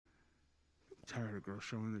tired of girls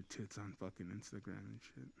showing their tits on fucking Instagram and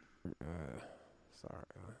shit. Sorry.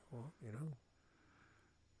 Well, you know.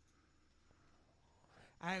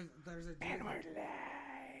 There's a and we're live.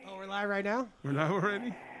 Oh, we're live right now? We're live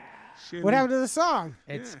already? Shit. What happened to the song?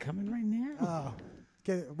 It's coming right now. Oh.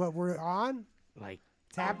 Okay, what, we're on? Like,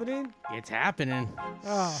 it's happening? It's happening.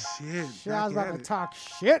 Oh. Shit. I was about to talk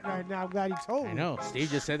shit right now. I'm glad you told me. I know.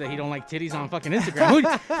 Steve just said that he don't like titties on fucking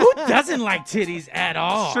Instagram. Who doesn't like titties at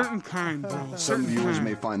all? Certain kind, bro. Some Certain viewers kind.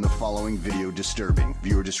 may find the following video disturbing.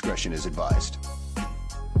 Viewer discretion is advised.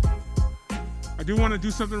 I do want to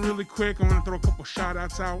do something really quick. I want to throw a couple shout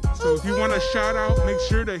outs out. So if you want a shout out, make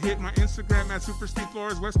sure to hit my Instagram at Super Steve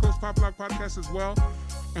Flores, West Coast Pop Lock Podcast as well.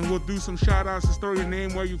 And we'll do some shout outs. Just throw your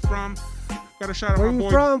name, where you from. Got to shout out Where my you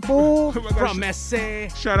boy. from, fool? From SA.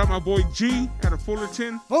 Shout out my boy G out of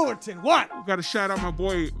Fullerton. Fullerton, what? Got to shout out my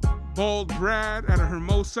boy Bald Brad out of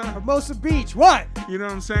Hermosa. Hermosa Beach, what? You know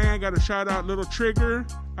what I'm saying? Got to shout out Little Trigger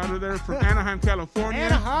out of there from Anaheim, California.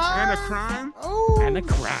 Anaheim? And a crime. Oh, And a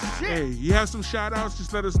crime. shit. Hey, you have some shout outs,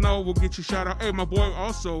 just let us know. We'll get you shout out. Hey, my boy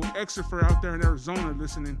also, Exefer out there in Arizona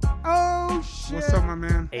listening. Oh, shit. What's up, my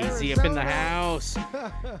man? AZ up in the house.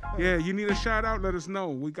 Yeah, you need a shout out? Let us know.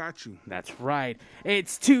 We got you. That's right.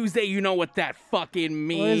 It's Tuesday. You know what that fucking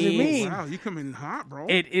means. What does it mean? Wow, you coming in hot, bro.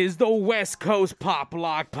 It is the West Coast Pop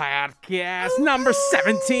Lock Podcast, number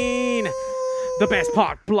 17. The best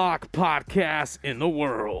pop block podcast in the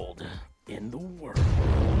world.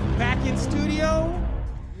 Back in studio,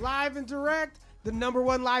 live and direct, the number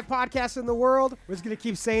one live podcast in the world. We're just going to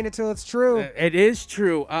keep saying it till it's true. It is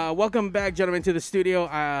true. Welcome back, gentlemen, to the studio.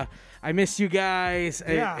 I miss you guys.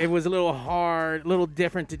 Yeah. It was a little hard, a little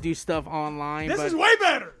different to do stuff online. This but is way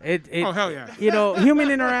better. Oh, hell yeah. You know, human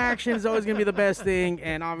interaction is always going to be the best thing,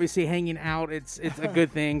 and obviously hanging out, it's a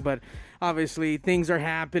good thing, but obviously things are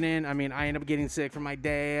happening. I mean, I ended up getting sick from my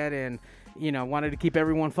dad, and, you know, wanted to keep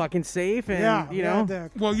everyone fucking safe, and, you know.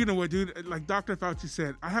 Well, you know what, dude? Like Dr. Fauci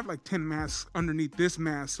said, I have like 10 masks underneath this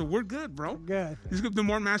mask, so we're good, bro. Good. The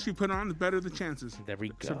more masks you put on, the better the chances. There we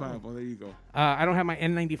go. Survival. There you go. I don't have my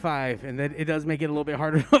N95, and that it does make it a little bit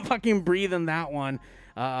harder to fucking breathe in that one,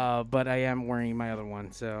 but I am wearing my other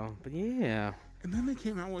one, so, but yeah. And then they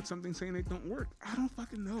came out with something saying they don't work. I don't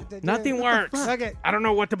fucking know. Nothing works. Look at I don't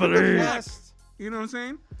know what to believe. West. You know what I'm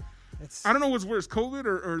saying? It's, I don't know what's worse, COVID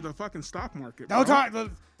or the fucking stock market. don't bro. talk.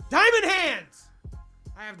 Diamond hands.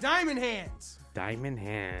 I have diamond hands. Diamond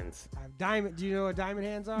hands. I have diamond. Do you know what diamond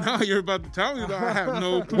hands are? No, you're about to tell me though. I have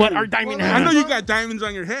no clue. What are diamond Well, I hands? know you got diamonds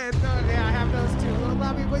on your head. No, yeah, I have those too. Well,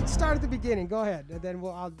 Bobby, wait, start at the beginning. Go ahead, and then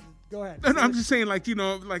I'll go ahead. No, I'm just saying, like, you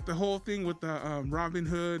know, like the whole thing with the Robin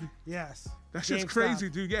Hood. Yes. That's just GameStop. crazy,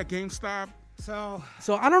 dude. Yeah, GameStop. So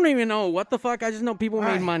I don't even know what the fuck. I just know people All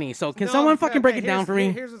made right. money. So can No, someone fucking break okay, it down for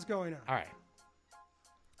me? Here's what's going on. All right.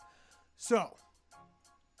 So,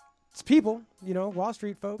 it's people, you know, Wall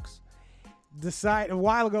Street folks, decide a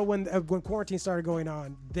while ago when quarantine started going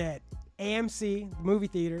on that AMC, movie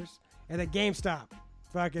theaters, and that GameStop,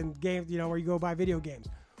 fucking game, you know, where you go buy video games,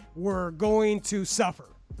 were going to suffer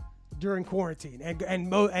during quarantine,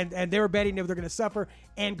 and they were betting that they're going to suffer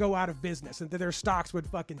and go out of business, and that their stocks would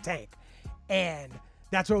fucking tank, and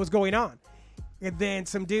that's what was going on. And then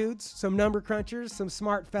some dudes, some number crunchers, some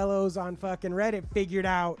smart fellows on fucking Reddit figured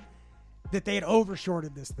out that they had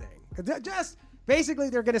overshorted this thing. Just basically,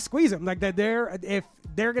 they're going to squeeze them. Like that,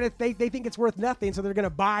 they think it's worth nothing, so they're going to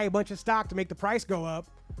buy a bunch of stock to make the price go up,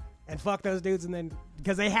 and fuck those dudes. And then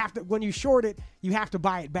because they have to, when you short it, you have to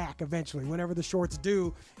buy it back eventually. Whenever the shorts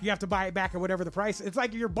due, you have to buy it back at whatever the price. It's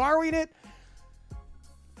like you're borrowing it.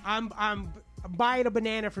 I'm buying a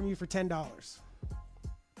banana from you for $10.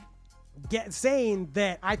 Saying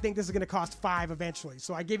that I think this is going to cost $5 eventually.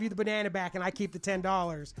 So I give you the banana back and I keep the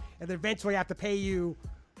 $10, and then eventually I have to pay you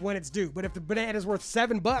when it's due. But if the banana is worth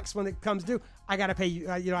 $7 when it comes due, I got to pay you,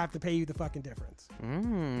 I have to pay you the fucking difference.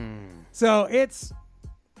 So it's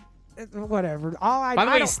whatever. By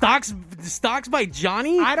the way, stocks by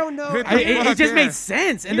Johnny? I don't know. It just made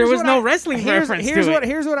sense, and there was no wrestling reference to it.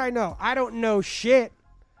 Here's what I know. I don't know shit,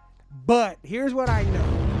 but here's what I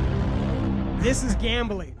know. This is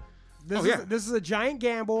gambling. This is a giant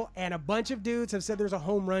gamble, and a bunch of dudes have said there's a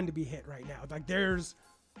home run to be hit right now. Like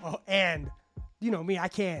and you know me, I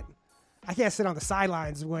can't sit on the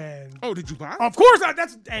sidelines when. Oh, did you buy? Of course not.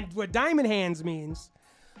 And what diamond hands means.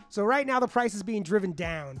 So right now the price is being driven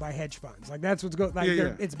down by hedge funds. Like that's what's going. Like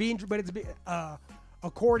it's being, but it's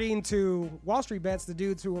according to Wall Street Bets, the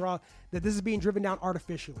dudes who were all that this is being driven down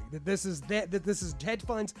artificially. That this is hedge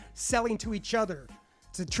funds selling to each other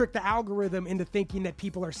to trick the algorithm into thinking that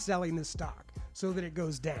people are selling this stock so that it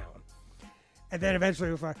goes down. And then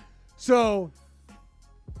eventually, so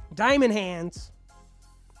Diamond Hands,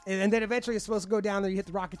 and then eventually it's supposed to go down there. You hit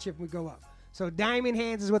the rocket ship and we go up. So Diamond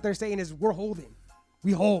Hands is what they're saying is we're holding.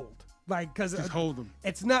 We hold. Like, because Just hold them.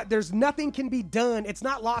 it's not, there's nothing can be done. It's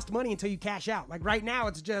not lost money until you cash out. Like right now,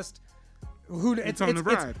 it's just It's on the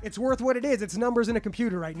ride. It's worth what it is. It's numbers in a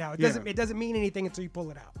computer right now. Yeah. It doesn't mean anything until you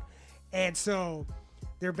pull it out. And so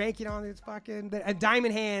they're banking on this fucking. And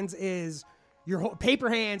Diamond Hands is your whole paper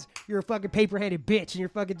hands. You're a fucking paper-handed bitch, and you're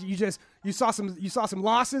fucking. You saw some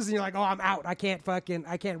losses, and you're like, oh, I'm out. I can't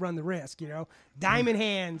run the risk. You know, Diamond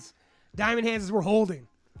Hands is we're holding.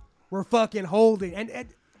 We're fucking holding, and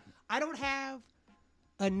I don't have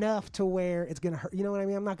enough to where it's gonna hurt. You know what I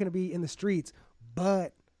mean? I'm not gonna be in the streets,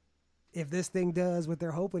 but if this thing does what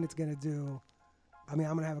they're hoping it's gonna do, I mean,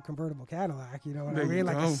 I'm gonna have a convertible Cadillac. You know what I mean?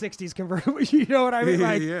 Like a '60s convertible. You know what I mean?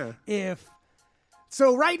 Like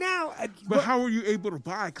So right now, but how were you able to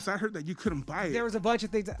buy? Because I heard that you couldn't buy it. There was a bunch of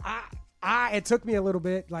things that it took me a little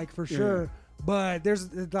bit, like for sure. But there's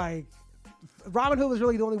like Robinhood was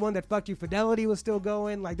really the only one that fucked you. Fidelity was still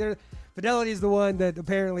going. Like Fidelity is the one that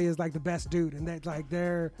apparently is like the best dude, and that like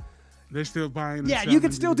they're still buying. Yeah, you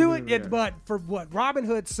can still do it, but for what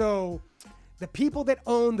Robinhood? So the people that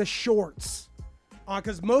own the shorts,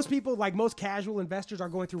 because most people, like most casual investors, are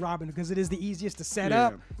going through Robinhood because it is the easiest to set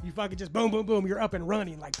up. You fucking just boom, boom, boom, you're up and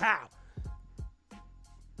running like pow.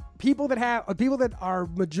 People that are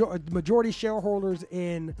majority shareholders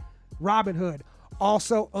in Robinhood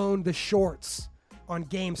also own the shorts on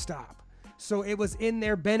GameStop. So it was in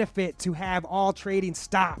their benefit to have all trading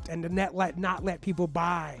stopped and to not let people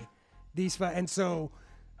buy these, and so,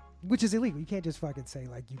 which is illegal. You can't just fucking say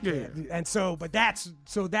like you can't. Yeah. And so, but that's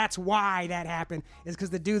why that happened, is because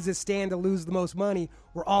the dudes that stand to lose the most money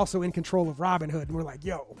were also in control of Robinhood, and we're like,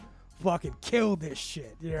 yo, fucking kill this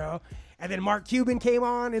shit, you know. And then Mark Cuban came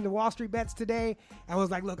on in the Wall Street Bets today and was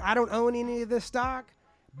like, look, I don't own any of this stock,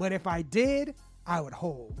 but if I did, I would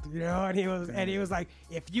hold, you know. And he was like,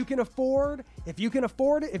 if you can afford to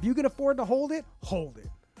hold it,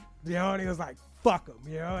 you know. And he was like, fuck them,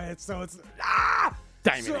 you know. And so it's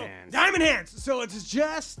Diamond Hands. So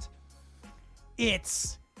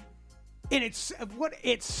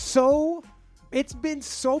it's been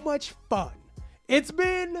so much fun. It's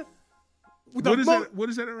been what is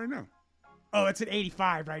that at right now? Oh, it's at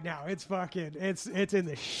 85 right now. It's fucking it's in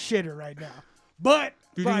the shitter right now. But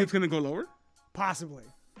do you think it's gonna go lower? Possibly.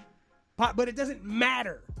 But it doesn't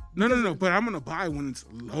matter. No. But I'm gonna buy when it's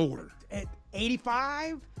lower. At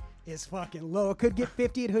 85 is fucking low. It could get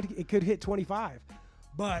 50. It could hit 25.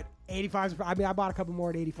 But 85 is. I mean, I bought a couple more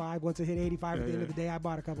at 85. Once it hit 85 at the end of the day, I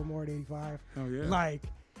bought a couple more at 85. Oh yeah. Like,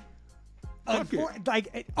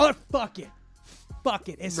 fuck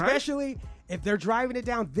it. Especially if they're driving it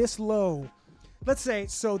down this low. Let's say,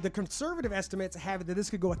 so the conservative estimates have it that this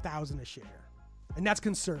could go 1,000 a share, and that's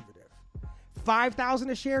conservative. 5,000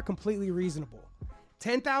 a share, completely reasonable.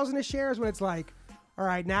 10,000 a share is when it's like, all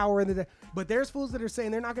right, now we're in the. But there's fools that are saying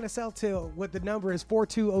they're not going to sell till what the number is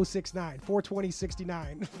 42069,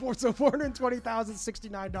 42069, so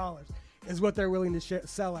 $420,069 is what they're willing to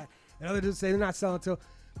sell at. And others say they're not selling till,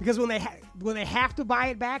 because when they have to buy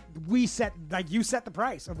it back, you set the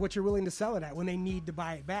price of what you're willing to sell it at when they need to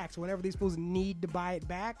buy it back. So whenever these fools need to buy it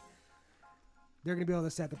back, they're going to be able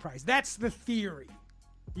to set the price. That's the theory.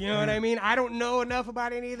 You know what I mean? I don't know enough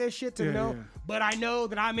about any of this shit to know, but I know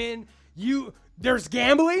that I'm in. There's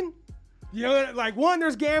gambling. You know, like one,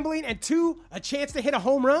 there's gambling, and two, a chance to hit a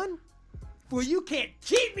home run. Well, you can't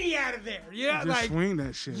keep me out of there. You know, just like swing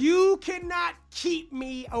that shit. You cannot keep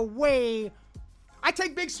me away. I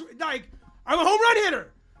take I'm a home run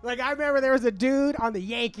hitter. Like, I remember there was a dude on the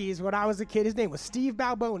Yankees when I was a kid. His name was Steve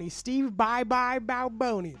Balboni. Steve Bye-Bye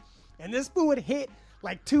Balboni. And this fool would hit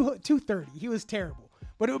like 230. He was terrible.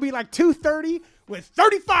 But it would be like 230 with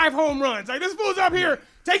 35 home runs. Like, this fool's up here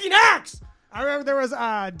taking hacks. I remember there was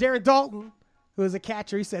Darren Dalton, who was a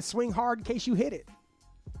catcher. He said, swing hard in case you hit it.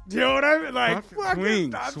 Do you know what I mean? Like,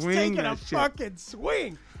 swing taking a shit. fucking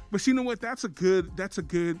swing. But you know what? That's a good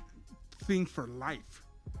thing for life.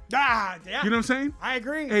 Yeah. You know what I'm saying? I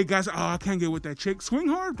agree. Hey, guys, I can't get with that chick. Swing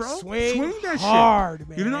hard, bro. Swing that hard, shit.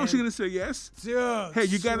 man. You know she's going to say yes? Dude, hey,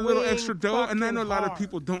 you got a little extra dough? And I know a lot hard. of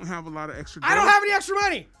people don't have a lot of extra dough. I don't have any extra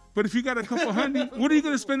money. But if you got a couple hundred, what are you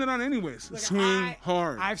going to spend it on anyways? Look, swing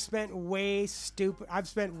hard. I've spent way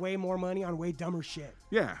more money on way dumber shit.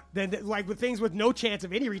 Yeah. Than like with things with no chance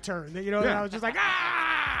of any return. You know, I was just like,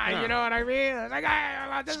 you know what I mean?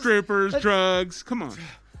 Like, strippers, drugs. Come on.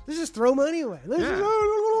 Let's just throw money away. Do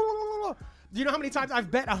you know how many times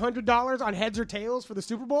I've bet $100 on heads or tails for the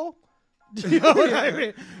Super Bowl? Do you know what I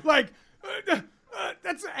mean? Like,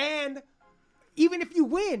 and even if you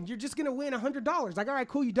win, you're just gonna win $100. Like, all right,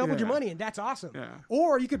 cool, you doubled your Yeah. money, and that's awesome. Yeah.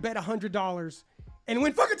 Or you could bet $100 and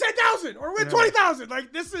win fucking 10,000 or win 20,000. Like,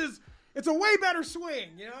 it's a way better swing,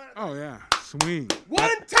 you know? Oh yeah, swing. One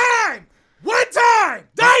time,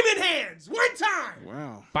 Diamond Hands, one time.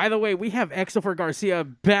 Wow. By the way, we have Exofer Garcia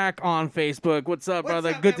back on Facebook. What's up, brother?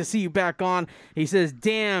 up, Good man? to see you back on. He says,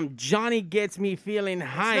 damn, Johnny gets me feeling not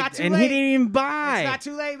hyped. too And late. he didn't even buy. It's not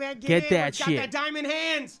too late, man. Get in. that We shit. Got that Diamond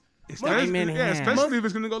Hands. Diamond hands. Especially if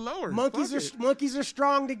it's gonna go lower. Monkeys Fuck it. are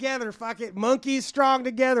strong together. Fuck it. Monkeys strong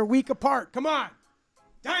together, weak apart. Come on.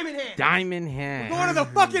 Diamond Hands. Diamond hand. Going to the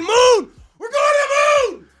fucking moon. We're going to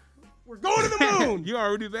the moon. We're going to the moon. You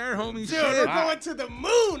already there, homie. Dude, Shit. we're going to the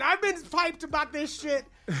moon. I've been hyped about this shit.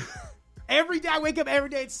 Every day I wake up every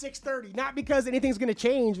day at 6:30. Not because anything's gonna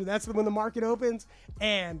change, but that's when the market opens.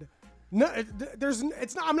 And no,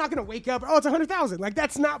 it's not. I'm not gonna wake up. Oh, it's 100,000. Like,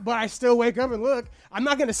 that's not. But I still wake up and look. I'm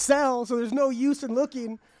not gonna sell, so there's no use in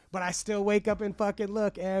looking. But I still wake up and fucking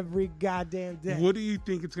look every goddamn day. What do you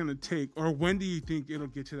think it's gonna take, or when do you think it'll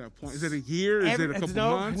get to that point? Is it a year? Is it a couple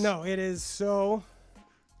months? No, it is so.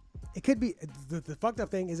 It could be the fucked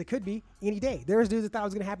up thing is it could be any day. There's dudes that thought it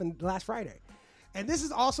was gonna happen last Friday, and this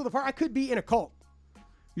is also the part I could be in a cult.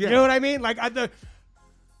 Yeah. You know what I mean? Like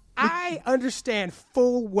I understand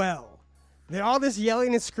full well that all this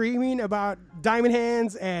yelling and screaming about Diamond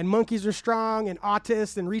Hands and monkeys are strong and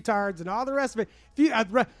autists and retards and all the rest of it.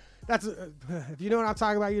 If you know what I'm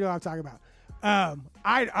talking about, you know what I'm talking about.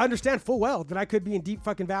 I understand full well that I could be in Deep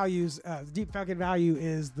Fucking Values. Deep Fucking Value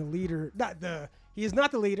is the leader. He is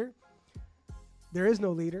not the leader. There is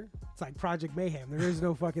no leader. It's like Project Mayhem. There is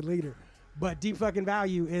no fucking leader. But Deep Fucking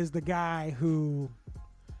Value is the guy who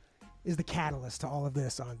is the catalyst to all of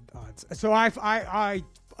this. So I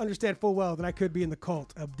understand full well that I could be in the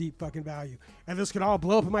cult of Deep Fucking Value, and this could all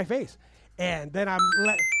blow up in my face, and then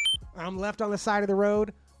I'm left on the side of the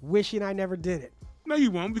road wishing I never did it. No,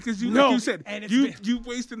 you won't, because No, like you said, and it's you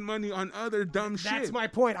wasted money on other dumb shit. That's my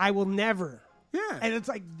point. I will never. Yeah. And it's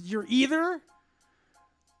like you're either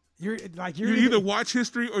watch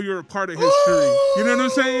history or you're a part of history. You know what I'm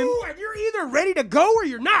saying? Ooh, and you're either ready to go or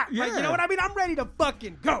you're not. Like, you Yeah. know what I mean? I'm ready to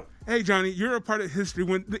fucking go. Hey, Johnny, you're a part of history.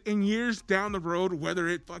 When in years down the road, whether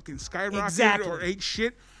it fucking skyrocketed Exactly. or ate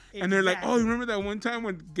shit, and they're like, Exactly. "Oh, you remember that one time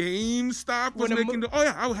when GameStop was When a making?" Oh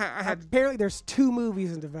yeah, I had. Apparently, there's 2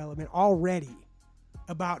 movies in development already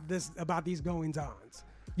about these goings-ons.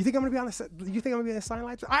 You think I'm gonna be on the? You think I'm gonna be on the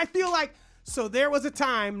sidelines? I feel like so. There was a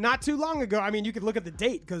time not too long ago. I mean, you could look at the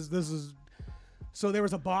date because this is. So there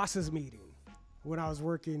was a bosses meeting when I was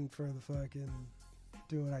working for the fucking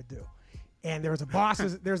doing what I do, and there was a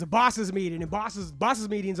bosses meeting, and bosses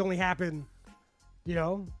meetings only happen, you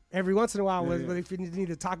know, every once in a while Yeah. if you need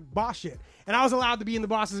to talk boss shit. And I was allowed to be in the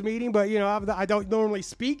bosses meeting, but you know I don't normally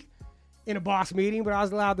speak in a boss meeting, but I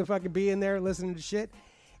was allowed to fucking be in there listening to shit.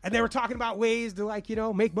 And they were talking about ways to, like, you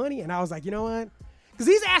know, make money, and I was like, you know what? Because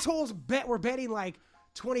these assholes were betting like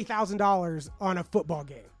 $20,000 on a football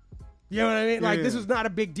game. You know what I mean? Like, Yeah. this was not a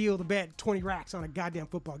big deal to bet 20 racks on a goddamn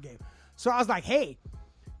football game. So I was like, hey,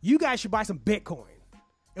 you guys should buy some Bitcoin.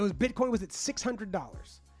 Bitcoin was at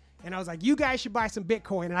 $600. And I was like, you guys should buy some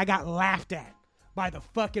Bitcoin. And I got laughed at by the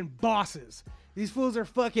fucking bosses. These fools are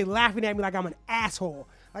fucking laughing at me like I'm an asshole.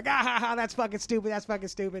 Like, that's fucking stupid. That's fucking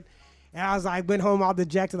stupid. And I went home all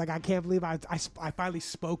dejected. Like, I can't believe I finally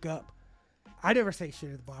spoke up. I never say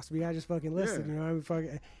shit at the boss meeting. I just fucking listen. Yeah. You know what I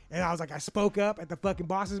mean? And I was like, I spoke up at the fucking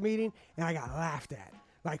bosses meeting, and I got laughed at.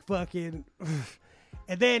 Like, fucking.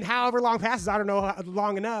 And then, however long passes, I don't know,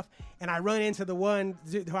 long enough, and I run into the one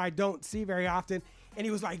who I don't see very often, and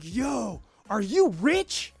he was like, yo, are you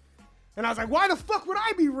rich? And I was like, why the fuck would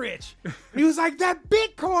I be rich? And he was like, that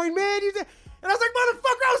Bitcoin, man. And I was like,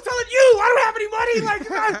 motherfucker, I was telling you, I don't have any money.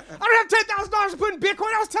 Like, I don't have $10,000 to put in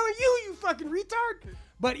Bitcoin. I was telling you, you fucking retard.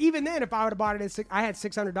 But even then, if I would have bought it I had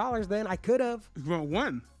 $600 then, I could have. Well,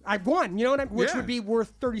 one. I won, you know what I mean? Which Yeah. would be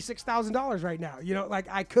worth $36,000 right now. You know, like,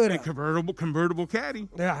 I could have. Convertible caddy.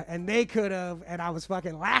 Yeah, and they could have, and I was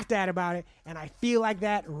fucking laughed at about it, and I feel like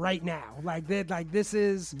that right now. Like this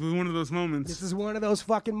is It was one of those moments. one of those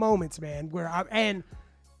fucking moments, man, where I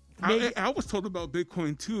was told about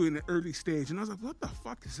Bitcoin too in the early stage, and I was like, "What the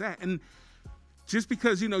fuck is that?" And just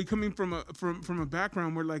because, you know, coming from a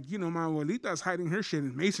background where, like, you know, my abuelita's hiding her shit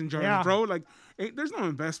in mason jars, Yeah. bro. Like, there's no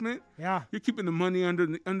investment. Yeah. You're keeping the money under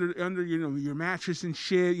you know, your mattress and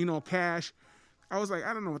shit, you know, cash. I was like,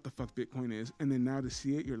 I don't know what the fuck Bitcoin is, and then now to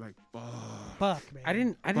see it, you're like, fuck. man. I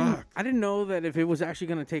didn't know that if it was actually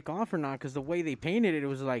going to take off or not, because the way they painted it, it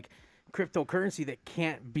was like cryptocurrency that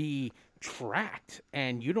can't be tracked,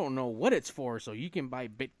 and you don't know what it's for. So you can buy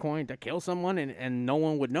Bitcoin to kill someone, and no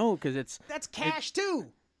one would know because That's cash too.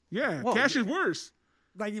 Yeah, Well, cash is worse.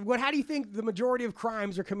 Like, how do you think the majority of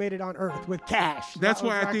crimes are committed on Earth with cash? That's Not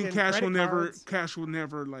with why I think fucking cash will credit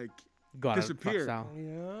never like got disappear. cards. You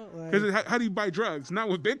know, like, Because how do you buy drugs? Not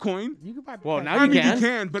with Bitcoin. you can buy. Well, like, now I you mean, can. you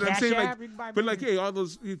can, but I'm Cash saying App, you can buy but like, Bitcoin. hey, all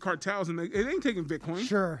those cartels and it ain't taking Bitcoin.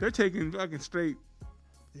 Sure. They're taking fucking straight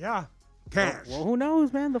Yeah. cash. Well, who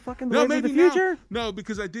knows, man? The fucking No, wave of maybe the future. No,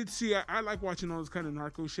 because I did see. I like watching all those kind of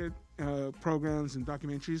narco shit programs and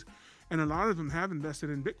documentaries, and a lot of them have invested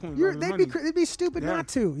in Bitcoin. They'd be stupid Yeah. not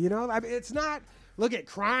to. You know, I mean, it's not. Look at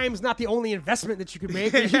crime's not the only investment that you could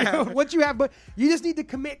make. You know, what you have, but you just need to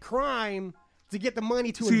commit crime to get the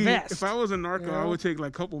money to invest. If I was a narco, You I know? would take like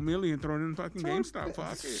a couple million, throw it in fucking GameStop.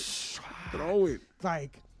 Fuck it, throw it.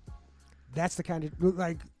 Like, that's the kind of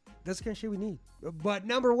that's the kind of shit we need. But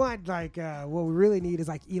number one, what we really need is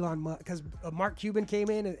like Elon Musk, because Mark Cuban came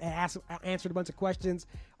in and answered a bunch of questions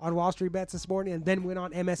on Wall Street Bets this morning, and then went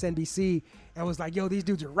on MSNBC and was like, "Yo, these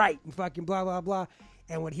dudes are right," and fucking blah blah blah.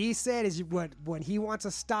 And what he said is, when he wants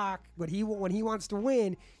a stock, when he wants to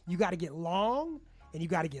win, you got to get long and you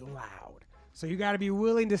got to get loud. So you got to be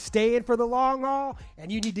willing to stay in for the long haul,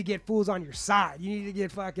 and you need to get fools on your side. You need to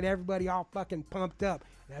get fucking everybody all fucking pumped up.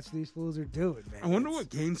 That's what these fools are doing, man. I wonder what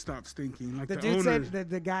GameStop's thinking. Like The the dude owners. said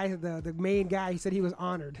the guy, the main guy, he said he was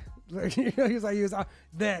honored. He was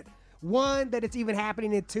that one, that it's even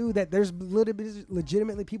happening, and two, that there's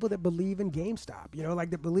legitimately people that believe in GameStop. You know, like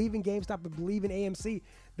that believe in GameStop, but believe in AMC,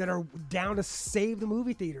 that are down to save the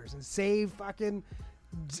movie theaters and save fucking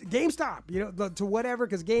GameStop. You know, to whatever,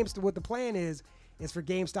 because GameStop, what the plan is for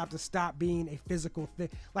GameStop to stop being a physical thing.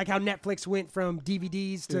 Like how Netflix went from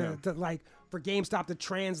DVDs to like for GameStop to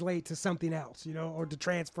translate to something else, you know, or to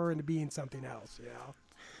transfer into being something else, you know.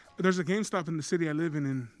 There's a GameStop in the city I live in,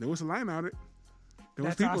 and there was a line out it. There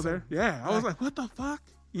was That's people awesome. there. Yeah, I was like, what the fuck?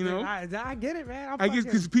 You know, I get it, man. I guess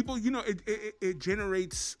because people, you know, it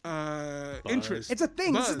generates interest. It's a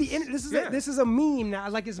thing. Buzz. This is a meme now.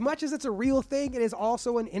 Like, as much as it's a real thing, it is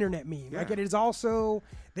also an internet meme. Like, Yeah. it is also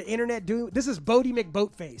the internet doing. This is Bodie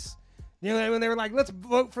McBoatface. You know, when they were like, let's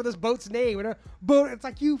vote for this boat's name. It's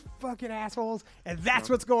like, you fucking assholes. And that's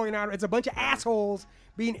what's going on. It's a bunch of assholes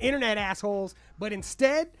being internet assholes, but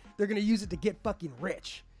instead they're gonna use it to get fucking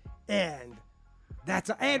rich. And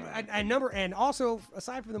that's and also,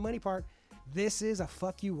 aside from the money part, this is a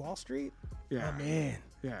fuck you Wall Street. Yeah. I'm in.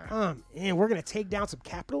 Yeah. And we're gonna take down some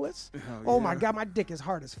capitalists. Hell Oh my yeah. god, my dick is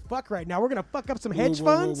hard as fuck right now. We're gonna fuck up some hedge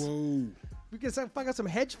funds. We can fuck up some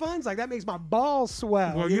hedge funds. Like, that makes my balls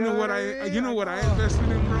swell. Well, you know what I invested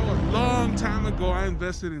in, bro? A long time ago, I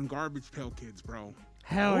invested in Garbage Pail Kids, bro.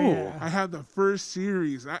 Hell yeah. I have the first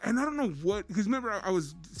series, and I don't know what, because remember I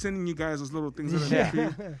was sending you guys those little things that I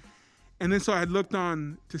feed, and then so I looked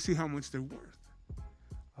on to see how much they're worth.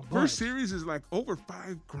 First series is like over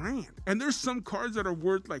 $5,000, and there's some cards that are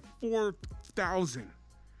worth like $4,000,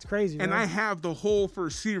 It's crazy. and right? I have the whole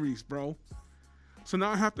first series, bro. So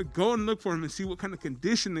now I have to go and look for them and see what kind of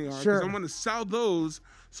condition they are, because Sure. I'm going to sell those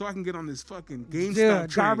so I can get on this fucking GameStop Dude,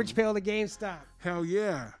 train. garbage pail to GameStop. Hell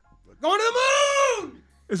yeah. Going to the moon!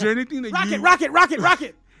 Is there anything that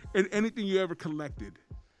Rocket! and anything you ever collected?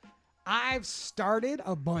 I've started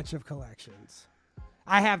a bunch of collections.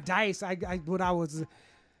 I have dice. I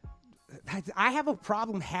have a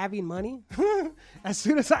problem having money. As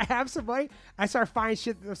soon as I have some money, I start finding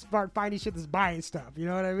shit that's buying stuff. You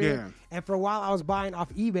know what I mean? Yeah. And for a while, I was buying off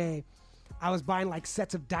eBay. I was buying like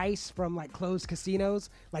sets of dice from like closed casinos,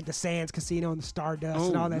 like the Sands Casino and the Stardust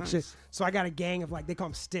and Oh, all that nice. shit. So I got a gang of, like, they call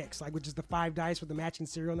them sticks, like, which is the 5 dice with the matching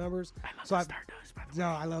serial numbers. I love the Stardust, by the way. No,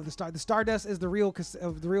 I love the Stardust. The Stardust is the real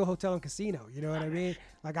hotel and casino. You know what I mean?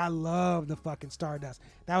 Like, I love the fucking Stardust.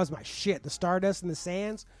 That was my shit. The Stardust and the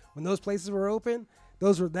Sands, when those places were open,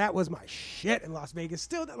 that was my shit in Las Vegas.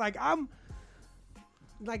 Still,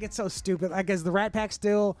 like, it's so stupid. Like, as the Rat Pack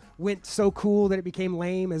still went so cool that it became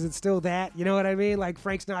lame, as it's still that. You know what I mean? Like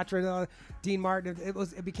Frank Sinatra, Dean Martin.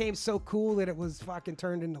 It became so cool that it was fucking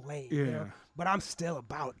turned into lame. Yeah. You know? But I'm still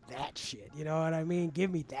about that shit. You know what I mean?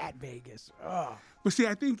 Give me that Vegas. Ugh. But see,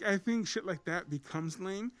 I think shit like that becomes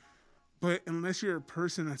lame. But unless you're a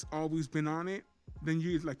person that's always been on it, then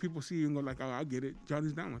you, like, people see you and go like, oh, I get it.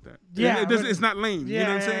 Johnny's down with that. Yeah, And it's not lame. Yeah, you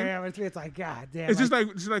know what I'm saying? Yeah, it's like, God damn. It's just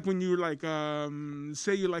like when you like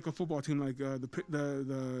say you like a football team, like the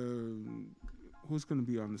who's going to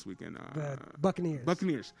be on this weekend? the Buccaneers.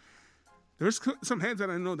 Buccaneers. There's some heads that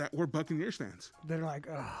I know that were Buccaneers fans, They're like,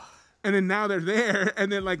 ugh. and then now they're there,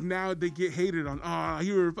 and then like now they get hated on. Oh,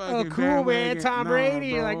 you were fucking Oh, cool, man. bandwagon." Tom Nah, Brady.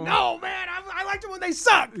 You're bro. like, no, man. I liked it when they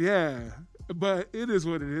sucked. Yeah, but it is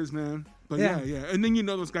what it is, man. But yeah, and then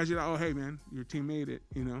those guys, you're like, oh hey man, your team made it,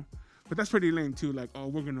 But that's pretty lame too. Like, oh,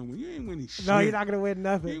 we're gonna win. You ain't winning shit. No, you're not gonna win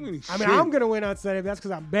nothing. You ain't winning I mean, shit. I'm gonna win on Sunday. But that's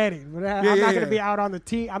because I'm betting. But I'm not gonna be out on the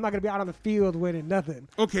tee. I'm not gonna be out on the field winning nothing.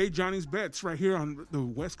 Okay, Johnny's bets right here on the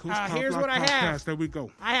West Coast Pop Here's Lock what I podcast. have. There we go.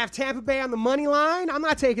 I have Tampa Bay on the money line. I'm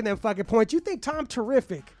not taking them fucking points. You think Tom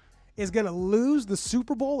Terrific is gonna lose the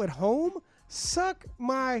Super Bowl at home? Suck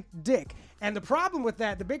my dick. And the problem with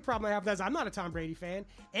that, the big problem I have is I'm not a Tom Brady fan,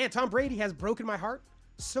 and Tom Brady has broken my heart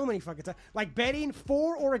so many fucking times. Like, betting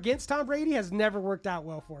for or against Tom Brady has never worked out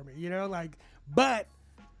well for me, but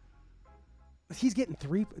he's getting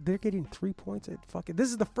they're getting 3 points at fucking, this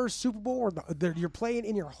is the first Super Bowl where you're playing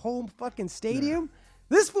in your home fucking stadium. Yeah.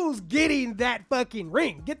 This fool's getting that fucking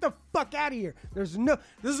ring. Get the fuck out of here. This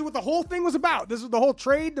is what the whole thing was about. This was the whole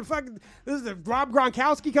trade. This is the Rob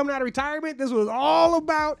Gronkowski coming out of retirement. This was all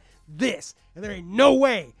about this. And there ain't no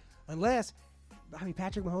way, unless,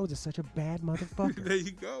 Patrick Mahomes is such a bad motherfucker. There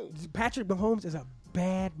you go. Patrick Mahomes is a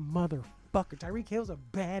bad motherfucker. Tyreek Hill's a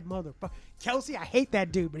bad motherfucker. Kelsey, I hate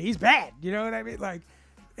that dude, but he's bad. You know what I mean?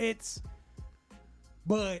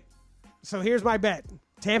 So here's my bet.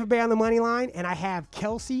 Tampa Bay on the money line, and I have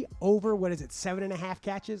Kelsey over, 7.5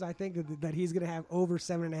 catches? I think that he's going to have over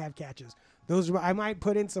 7.5 catches. I might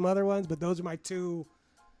put in some other ones, but those are my two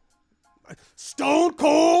stone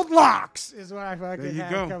cold locks is what I fucking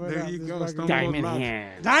have coming up. There you go. Diamond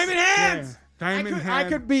hands. Diamond hands! Yeah. Diamond hands. I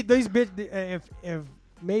could beat these bitches if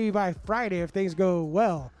maybe by Friday, if things go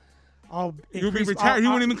well. You'll be retired. You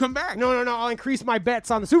won't even come back. No. I'll increase my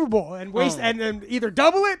bets on the Super Bowl and and then either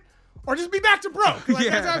double it or just be back to broke.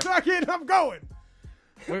 I'm going.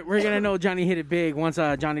 We're going to know Johnny hit it big once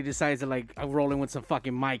Johnny decides to, roll in with some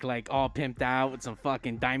fucking mic, all pimped out with some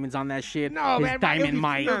fucking diamonds on that shit. No, his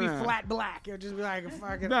man. It'll be flat black. It'll just be like a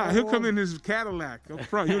fucking... Nah, he'll come in his Cadillac up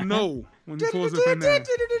front. You'll know when he pulls up in there.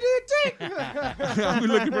 I'll be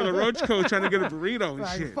looking for the roach coat trying to get a burrito and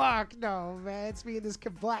shit. Fuck no, man. It's me in this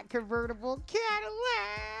black convertible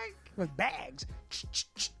Cadillac with bags.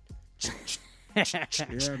 Yeah,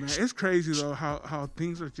 man. It's crazy, though, how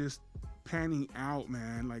things are just panning out,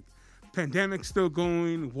 man. Like, pandemic's still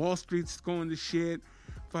going, Wall Street's going to shit.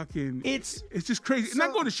 Fucking, it's just crazy. It's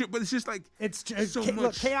not going to shit, but it's just like so much.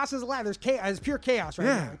 Look, chaos is a ladder. There's chaos. It's pure chaos right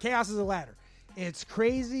now. Chaos is a ladder. It's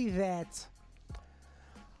crazy that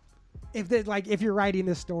if you're writing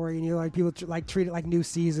this story and you're people treat it like new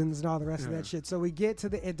seasons and all the rest of that shit. So we get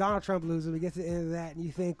to and Donald Trump loses. We get to the end of that, and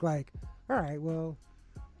you think all right, well,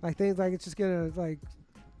 things it's just gonna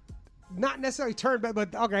not necessarily turn back,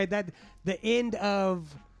 but okay, that the end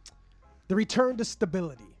of the return to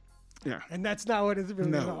stability. Yeah. And that's not what it's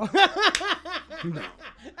been at all. No.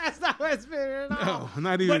 That's not what it's been at all. No,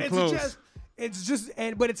 not even close.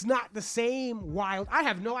 But it's not the same wild. I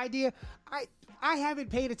have no idea. I haven't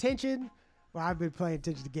paid attention. Well, I've been paying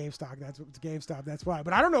attention to GameStop. That's why.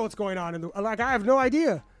 But I don't know what's going on. I have no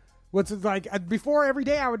idea. Before every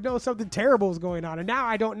day I would know something terrible was going on. And now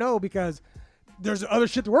I don't know because there's other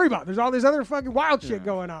shit to worry about. There's all this other fucking wild shit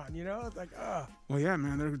going on, It's ugh. Well, yeah,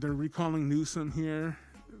 man. They're recalling Newsom here,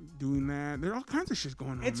 doing that. There's all kinds of shit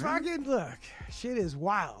going on, It's man. fucking, look, shit is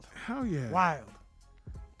wild. Hell yeah. Wild.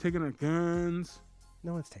 Taking our guns.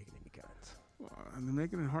 No one's taking any guns. Well, they're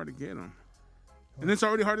making it hard to get them. And it's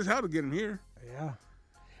already hard as hell to get them here. Yeah.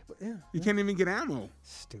 You can't even get ammo.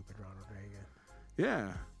 Stupid Ronald Reagan.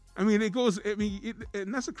 Yeah. I mean,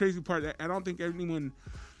 and that's the crazy part. I don't think anyone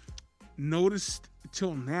noticed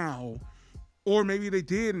till now, or maybe they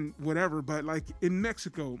did and whatever, but in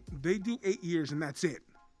Mexico, they do 8 years and that's it.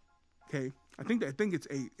 Okay? I think it's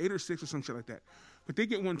 8 or 6 or some shit like that. But they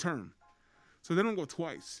get one term. So they don't go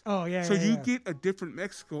twice. Oh, yeah. So you get a different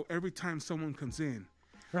Mexico every time someone comes in.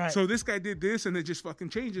 Right. So this guy did this and it just fucking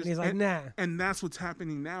changes. And he's like, nah. And that's what's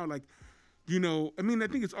happening now. I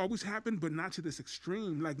think it's always happened, but not to this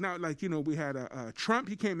extreme. Now, we had Trump,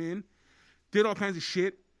 he came in, did all kinds of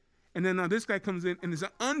shit. And then now this guy comes in and is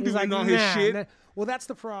undoing all his shit. Nah. Well, that's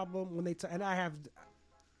the problem when and I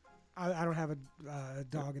don't have a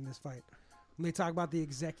dog in this fight. When they talk about the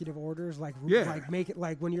executive orders, make it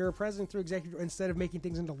when you're a president through executive, instead of making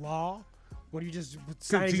things into law, when you just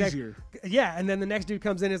sign easier. Yeah, and then the next dude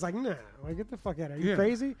comes in and is like, nah, get the fuck out of here. Are you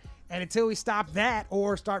crazy? And until we stop that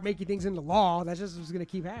or start making things into law, that's just what's going to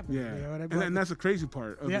keep happening. Yeah, you know what I mean? And that's the crazy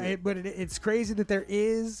part. It's crazy that there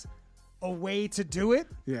is a way to do it.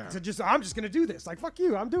 Yeah. I'm just going to do this. Fuck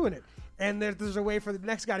you, I'm doing it. And there's a way for the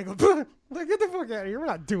next guy to go, get the fuck out of here. We're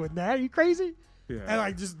not doing that. Are you crazy? Yeah.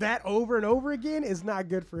 And just that over and over again is not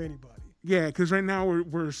good for anybody. Yeah, because right now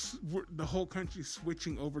we're the whole country's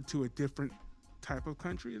switching over to a different type of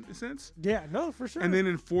country in a sense. Yeah, no, for sure. And then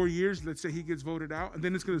in 4 years, let's say he gets voted out, and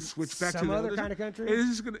then it's gonna switch back Some to the other kind of country.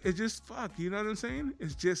 It's just fuck. You know what I'm saying?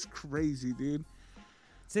 It's just crazy, dude.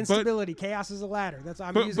 It's instability. Chaos is a ladder. That's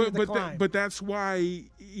I'm using it to climb. But that's why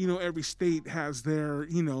every state has their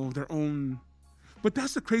their own. But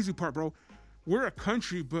that's the crazy part, bro. We're a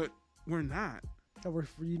country, but we're not. So we're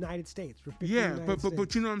United States. We're 50 Yeah, United States.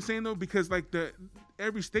 but you know what I'm saying though, because like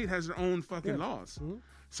every state has their own fucking laws, Mm-hmm.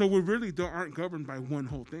 so we really aren't governed by one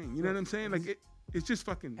whole thing. You know what I'm saying? Like it's just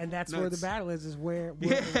fucking. And that's nuts. where the battle is where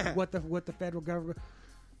Yeah. what the federal government,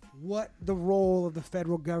 what the role of the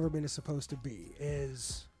federal government is supposed to be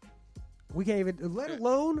is, we can't even, let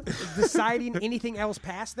alone deciding anything else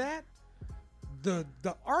past that. The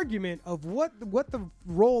argument of what the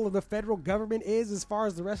role of the federal government is as far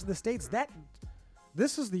as the rest of the states,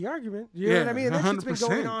 this is the argument. You know what I mean? And that shit's been 100%.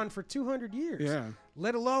 going on for 200 years. Yeah.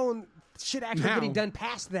 Let alone shit actually Now. getting done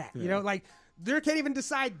past that. You know, like they can't even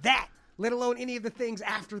decide that, let alone any of the things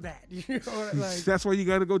after that. You know, like That's why you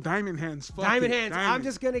got to go diamond hands. Fuck diamond it, hands. diamond. I'm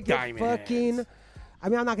just gonna get Diamond fucking. hands. I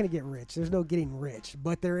mean, I'm not gonna get rich. There's no getting rich,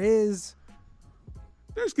 but there is.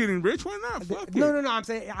 There's getting rich. Why not? Fuck No, it. no, no. I'm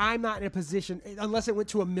saying I'm not in a position unless it went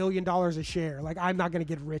to $1 million a share. Like I'm not gonna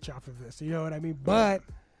get rich off of this. You know what I mean? But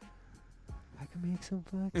I can make some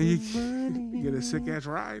fucking And money. you get a sick ass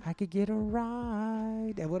ride. I could get a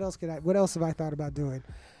ride. And what else what else have I thought about doing?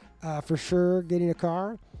 For sure, getting a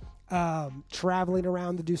car. Traveling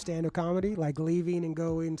around to do stand-up comedy, like leaving and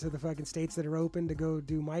going to the fucking states that are open to go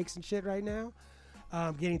do mics and shit right now.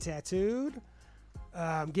 Getting tattooed.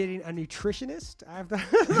 Getting a nutritionist.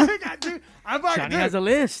 Johnny has a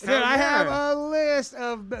list. Dude, I have a list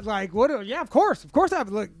of like what? Yeah, of course I have.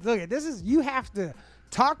 Look at this. Is you have to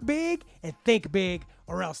talk big and think big,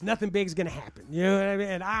 or else nothing big is gonna happen. You know what I mean?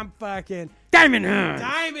 And I'm fucking Diamond hands.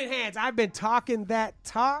 diamond hands. I've been talking that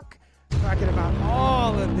talk, talking about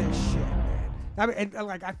all of this shit, man. I mean, and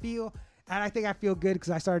like I think I feel good because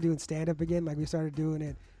I started doing stand up again. Like we started doing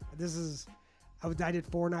it. I did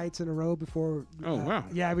 4 nights in a row before. Oh, wow.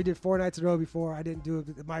 Yeah, we did 4 nights in a row before. I didn't do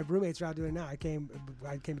it. My roommates are out doing it now. I came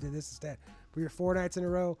to do this instead. We were 4 nights in a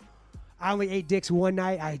row. I only ate dicks one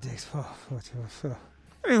night. I ate dicks.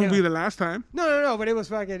 It won't be the last time. No. But it was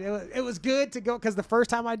fucking. It was good to go because the first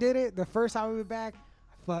time I did it, the first time we went back.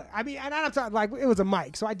 I mean, and I'm talking like it was a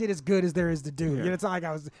mic, so I did as good as there is to do. Yeah. You know, it's not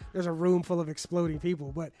like there's a room full of exploding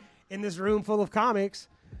people, but in this room full of comics.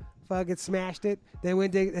 Fucking smashed it. Then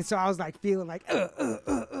and so I was like feeling like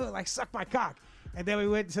like suck my cock. And then we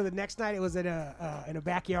went to the next night. It was in a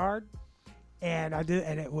backyard, and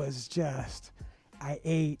it was just I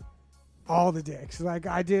ate all the dicks. Like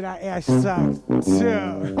I sucked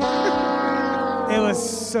too. It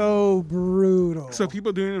was so brutal. So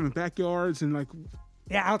people doing it in backyards and like.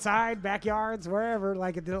 Yeah, outside, backyards, wherever.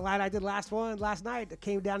 Like I did last night. I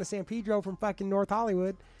came down to San Pedro from fucking North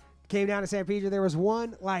Hollywood. Came down to San Pedro. There was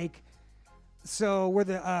one so where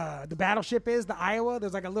the battleship is, the Iowa.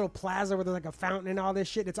 There's like a little plaza where there's like a fountain and all this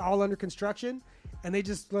shit. It's all under construction, and they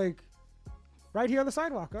just like right here on the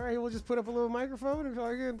sidewalk. All right, we'll just put up a little microphone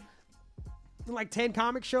and like 10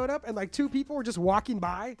 comics showed up, and like 2 people were just walking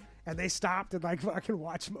by, and they stopped and like fucking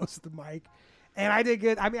watched most of the mic. And I did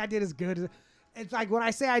good. I mean, I did as good as. It's like when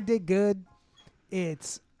I say I did good,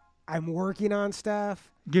 I'm working on stuff.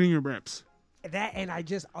 Getting your reps. That and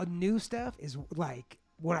new stuff is like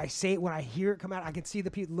when I hear it come out, I can see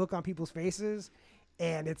the look on people's faces,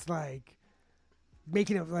 and it's like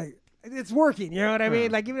making it like it's working. You know what I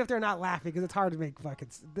mean? Like even if they're not laughing, because it's hard to make fucking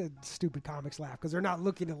the stupid comics laugh because they're not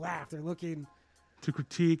looking to laugh; they're looking To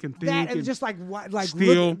critique and think. that and and just like what like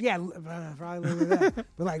steal. looking, yeah, probably a little bit of that,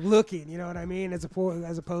 but like looking. You know what I mean? As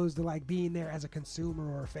opposed to like being there as a consumer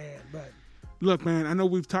or a fan, but. Look, man, I know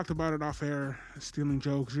we've talked about it off air, stealing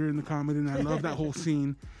jokes. You're in the comedy, and I love that whole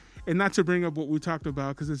scene. And not to bring up what we talked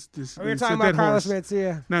about, because it's just We were it's talking a about dead Carlos horse.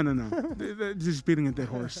 Mencia. No. They're just beating a dead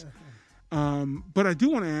horse. But I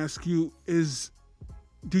do want to ask you: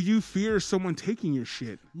 do you fear someone taking your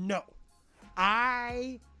shit? No.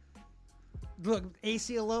 Look,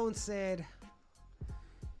 AC alone said,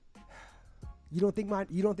 You don't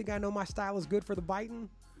think I know my style is good for the biting?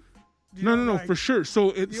 No, for sure.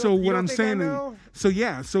 So what I'm saying is, so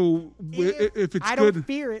yeah, so if it's I good, don't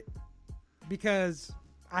fear it because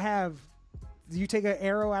you take an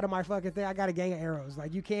arrow out of my fucking thing, I got a gang of arrows.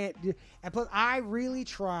 Like you can't. And plus, I really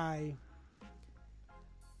try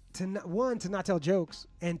to not tell jokes,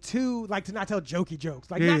 and 2, like to not tell jokey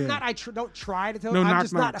jokes. Like don't try to tell. No I'm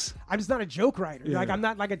just knocks. not a joke writer. Yeah. Like I'm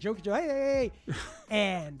not like a jokey joke. Hey.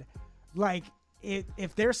 And like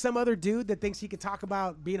if there's some other dude that thinks he could talk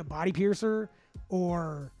about being a body piercer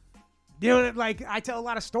or You know, like I tell a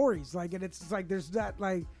lot of stories, like, and it's like there's that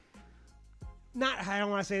like. Not, I don't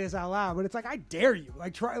want to say this out loud, but it's like, I dare you.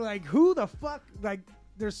 Like, try, like, who the fuck? Like,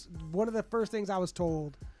 there's one of the first things I was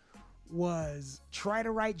told was try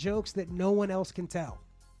to write jokes that no one else can tell.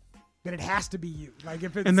 That it has to be you. Like,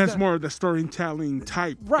 if it's And that's more of the storytelling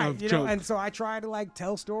type right, of you know. joke. And so I try to like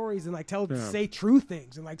tell stories and like say true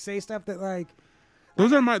things and like say stuff that like.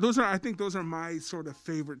 I think those are my sort of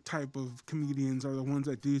favorite type of comedians, are the ones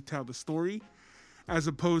that do tell the story, as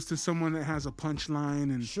opposed to someone that has a punchline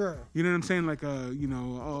and Sure. You know what I'm saying? Like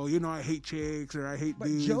I hate chicks or I hate But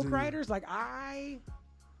dudes. joke writers, like I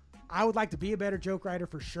would like to be a better joke writer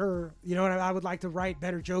for sure. You know, and I would like to write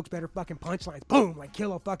better jokes, better fucking punchlines. Boom, like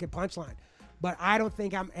kill a fucking punchline. But I don't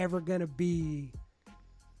think I'm ever gonna be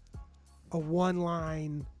a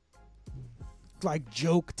one-line like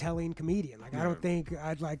joke telling comedian. Like I don't think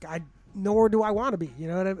nor do I want to be. You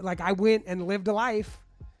know what I mean? Like I went and lived a life.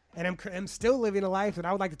 And I'm still living a life that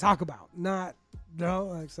I would like to talk about.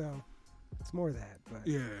 So it's more of that. But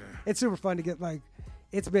Yeah. it's super fun to get like,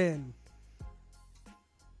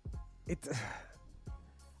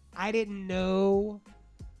 I didn't know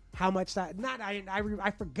how much that,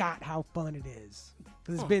 I forgot how fun it is.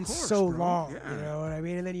 Because it's been of course, so bro. long, Yeah. you know what I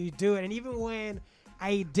mean? And then you do it. And even when I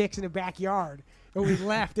ate dicks in the backyard, and we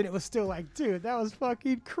left, and it was still like, dude, that was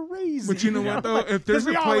fucking crazy. But you know what though? If there's a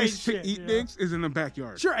we always place to shit, eat you know? dicks, is in the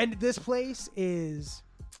backyard. Sure, and this place is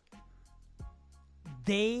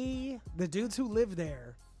the dudes who live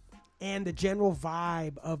there, and the general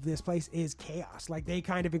vibe of this place is chaos. Like they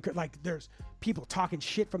kind of like there's people talking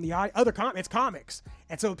shit from the other it's comics,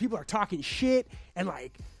 and so people are talking shit and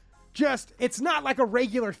like just it's not like a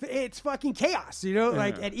regular it's fucking chaos, you know.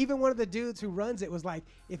 Like, and even one of the dudes who runs it was like,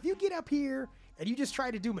 if you get up here and you just try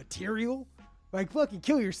to do material, like fucking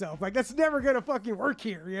kill yourself. Like that's never gonna fucking work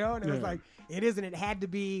here, you know. And it was like it isn't. It had to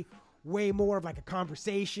be way more of like a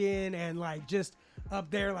conversation and like just up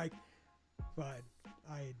there like, fine,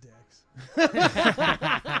 I ate dicks.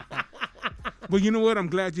 But you know what? I'm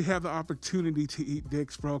glad you have the opportunity to eat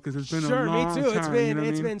dicks, bro, because it's been a long me too. time. It's been you know what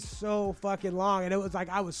I mean? been so fucking long, and it was like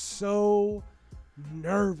I was so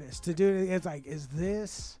nervous to do it. It's like, is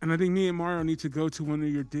this? And I think me and Mario need to go to one of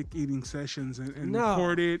your dick eating sessions and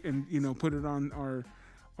record it and put it on our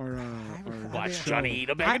Watch Johnny eat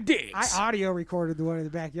a bag of dicks. I audio recorded the one in the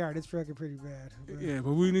backyard. It's fucking pretty bad. Yeah,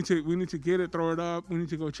 but we need to get it, throw it up. We need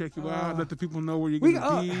to go check you out. Let the people know where you're We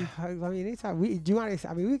gonna be. I mean, anytime we do you want to?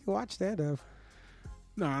 I mean, we can watch stand up.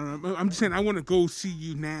 No, I'm just saying I want to go see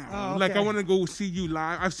you now. Oh, Like I okay. want to go see you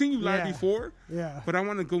live. I've seen you live before. Yeah. But I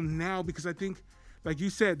want to go now because I think, like you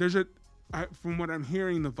said, from what I'm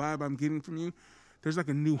hearing, the vibe I'm getting from you, there's like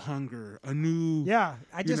a new hunger, a new. Yeah,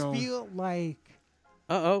 I just feel like.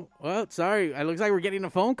 Uh-oh. Well, sorry. It looks like we're getting a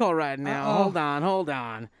phone call right now. Uh-oh. Hold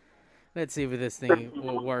on. Let's see if this thing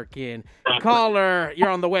will work in. Caller, you're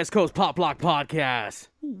on the West Coast Pop Block Podcast.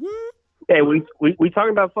 Hey, we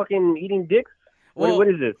talking about fucking eating dicks? What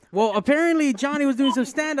is this? Well, apparently Johnny was doing some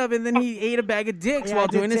stand-up, and then he ate a bag of dicks while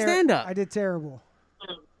doing his stand-up. I did terrible.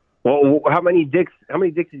 Well, how many dicks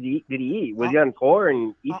did he eat? Was he on tour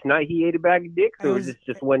and each night he ate a bag of dicks, or was this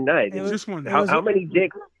just one night? Just one night. How many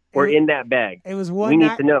dicks were in that bag? It was one We night.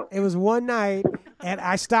 need to know. It was one night, and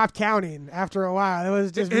I stopped counting after a while. It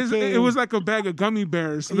was just It was like a bag of gummy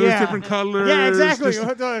bears. So there's different colors. Yeah, exactly.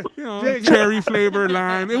 just, cherry flavor,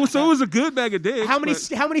 lime. It was a good bag of dicks. How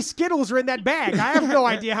many Skittles are in that bag? I have no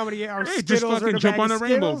idea how many are Hey, Skittles just are in fucking a jump bag on of a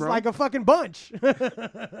rainbow, Skittles, bro. like a fucking bunch.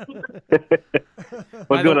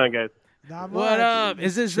 What's going on, guys? Not What much. up?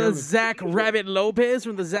 Is this the Zach Rabbit Lopez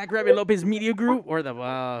from the Zach Rabbit Lopez Media Group? Or the,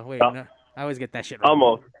 wait, no, I always get that shit wrong.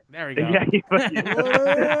 Almost. There we go.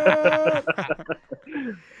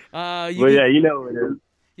 You know what it is.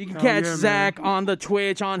 You can catch yeah, Zach on the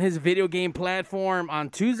Twitch on his video game platform on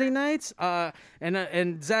Tuesday nights.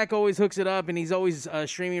 And Zach always hooks it up, and he's always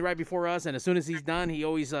streaming right before us. And as soon as he's done, he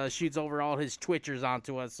always shoots over all his Twitchers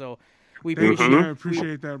onto us. So we appreciate I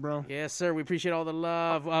appreciate that, bro. Yes, sir. We appreciate all the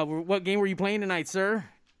love. What game were you playing tonight, sir?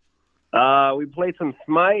 We played some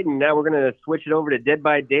Smite, and now we're gonna switch it over to Dead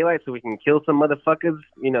by Daylight so we can kill some motherfuckers,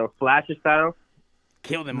 slasher style.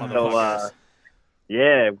 Kill them So, motherfuckers.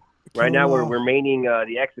 yeah. Right now Cool. we're maining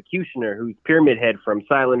the Executioner, who's Pyramid Head from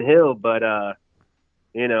Silent Hill, but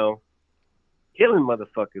killing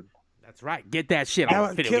motherfuckers. That's right. Get that shit on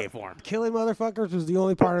the video game form. Killing motherfuckers was the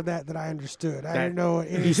only part of that I underunderred. I didn't know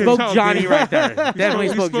any. He spoke Oh, Johnny game. right there. Definitely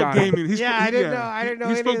He spoke Johnny. gaming. I didn't know. I didn't know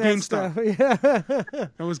He any spoke of that GameStop. stuff. Yeah.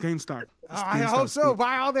 That was GameStop. I hope so.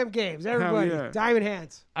 Buy all them games, everybody. yeah. Diamond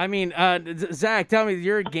hands. I mean, Zach, tell me,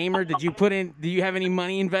 you're a gamer. Do you have any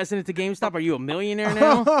money invested into GameStop? Are you a millionaire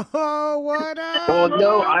now? Oh, what up? Well,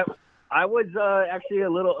 no, I was actually a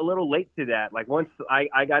little late to that. Like once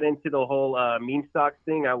I got into the whole meme stocks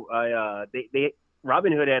thing, they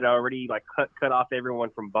Robinhood had already like cut off everyone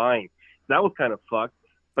from buying. So that was kind of fucked.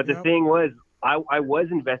 But the thing was, I was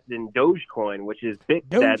invested in Dogecoin, which is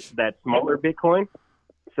that smaller Bitcoin.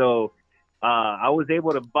 So I was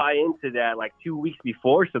able to buy into that like 2 weeks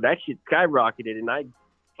before. So that shit skyrocketed, and I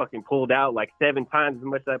fucking pulled out like 7 times as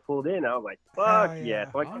much as I pulled in. I was like, fuck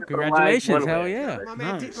yeah. So Congratulations. Hell yeah. My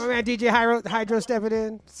man DJ Hydro stepping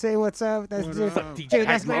in, say what's up. That's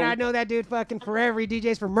man. I know that dude fucking forever. He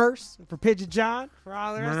DJs for Merce, for Pigeon John, for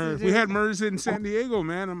all the rest of the We had Merce in San Diego,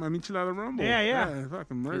 man. I mean, Michelada Rumble. Yeah.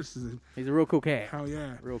 Fucking Merce. He's a real cool cat. Hell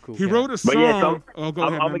yeah. Real cool He cat. wrote a song. But yeah, so go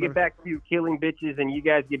ahead, I'm going to get back to killing bitches, and you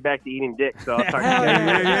guys get back to eating dick. So I'll talk to you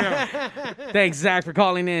guys. Yeah. Thanks, Zach, for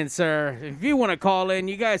calling in, sir. If you want to call in,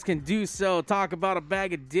 you guys can do so. Talk about a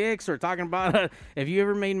bag of dicks, or talking about if you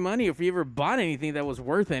ever made money, if you ever bought anything that was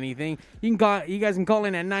worth anything. You guys can call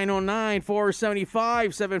in at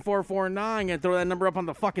 909-475-7449 and throw that number up on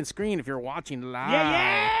the fucking screen if you're watching live.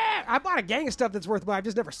 Yeah. I bought a gang of stuff that's worth, but I've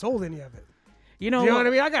just never sold any of it. You know what I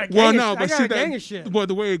mean? I got a gang of shit. Well,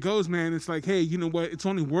 the way it goes, man, it's like, hey, you know what? It's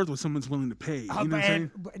only worth what someone's willing to pay. You know what I'm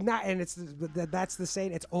saying? That's the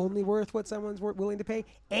saying. It's only worth what someone's willing to pay,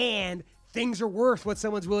 and things are worth what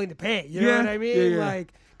someone's willing to pay. You know what I mean? Yeah.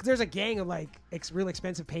 Like, because there's a gang of like real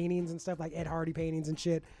expensive paintings and stuff, like Ed Hardy paintings and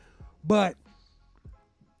shit, but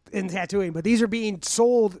in tattooing. But these are being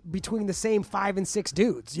sold between the same 5 and 6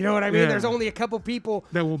 dudes. You know what I mean? Yeah. There's only a couple people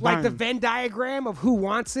that will buy like the them. Venn diagram of who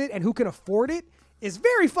wants it and who can afford it is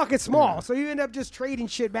very fucking small. So you end up just trading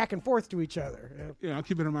shit back and forth to each other. Yeah, I'll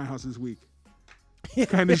keep it in my house this week.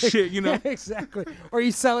 Kind of shit, you know? Exactly. Or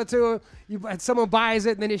you sell it to him, someone buys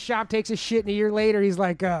it, and then his shop takes his shit, and a year later he's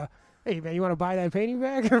like, hey, man, you want to buy that painting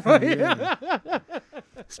back?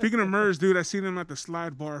 Speaking of Murs, dude, I seen him at the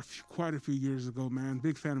Slide Bar quite a few years ago, man.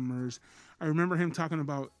 Big fan of Murs. I remember him talking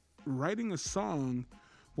about writing a song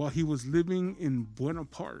while he was living in Buena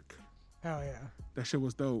Park. Hell yeah. That shit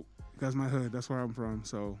was dope. That's my hood. That's where I'm from.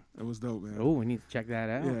 So it was dope, man. Oh, we need to check that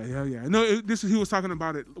out. Yeah. No, he was talking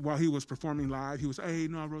about it while he was performing live. He was, hey,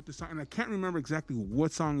 no, I wrote this song. And I can't remember exactly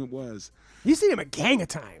what song it was. You've seen him a gang of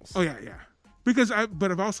times. Oh, yeah. Because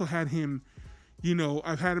I've also had him, you know,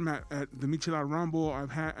 I've had him at the Michelada Rumble. I've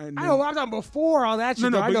had. I know, I'm talking before all that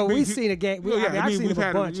shit. I know we've seen a gang. I've seen we've him a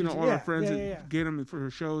had bunch. him, you know, all our friends get him for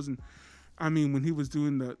shows. And I mean, when he was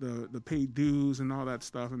doing the paid dues and all that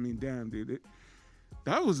stuff, I mean, damn, dude.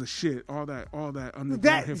 That was a shit. All that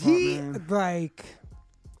underground hip hop, man. Like,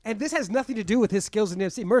 and this has nothing to do with his skills in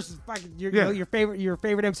MC. Mercer's fucking your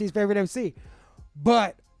favorite MC's favorite MC.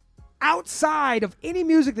 But outside of any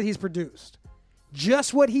music that he's produced,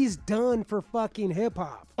 just what he's done for fucking hip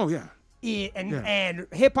hop. Oh yeah. And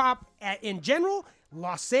hip hop in general,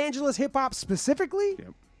 Los Angeles hip hop specifically,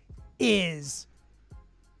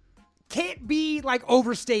 can't be like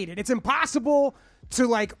overstated. It's impossible to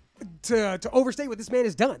like to overstate what this man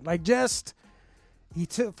has done. Like, just he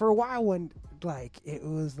took for a while when like it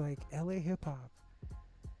was like LA hip hop,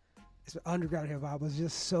 underground hip hop was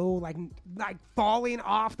just so like falling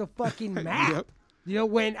off the fucking map. Yep. You know,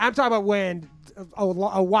 when I'm talking about when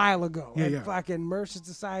a while ago, fucking Mercer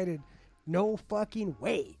decided, no fucking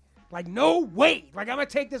way, like no way, like I'm gonna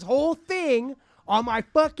take this whole thing on my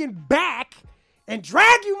fucking back and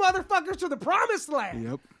drag you motherfuckers to the promised land.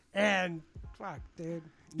 Yep. And fuck, dude.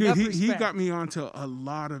 Dude, he got me onto a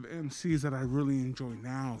lot of MCs that I really enjoy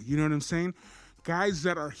now. You know what I'm saying? Guys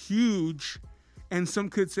that are huge, and some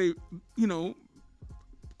could say, you know,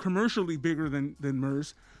 commercially bigger than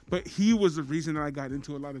Murs, but he was the reason that I got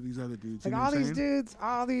into a lot of these other dudes. Like you know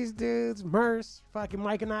all these dudes, Murs, fucking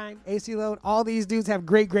Micah 9, AC Load, all these dudes have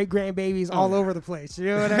great grandbabies all over the place. You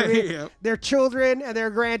know what I mean? Yep. Their children and their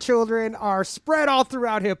grandchildren are spread all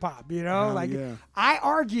throughout hip hop. You know, I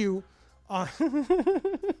argue on the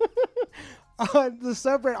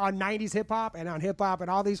subreddit on 90s hip hop and on hip hop and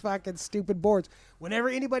all these fucking stupid boards. Whenever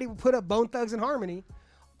anybody would put up Bone Thugs and Harmony,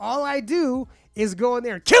 all I do is go in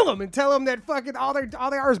there and kill them and tell them that fucking all they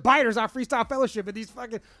are is biters off Freestyle Fellowship,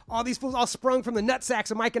 and all these fools all sprung from the nutsacks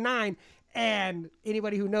of Micah 9. And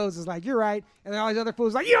anybody who knows is like, you're right. And then all these other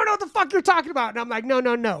fools are like, you don't know what the fuck you're talking about. And I'm like, no.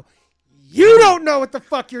 You don't know what the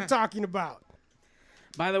fuck you're talking about.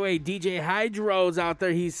 By the way, DJ Hydro's out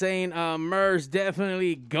there. He's saying Murs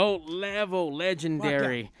definitely GOAT level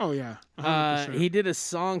legendary. Oh, yeah. He did a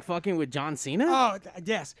song fucking with John Cena? Oh,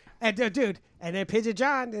 yes. And dude, and then Pigeon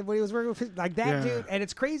John, when he was working with like that dude. And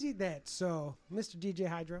it's crazy that, so Mr. DJ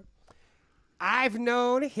Hydro, I've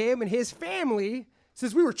known him and his family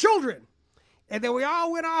since we were children. And then we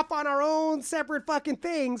all went off on our own separate fucking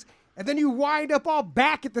things. And then you wind up all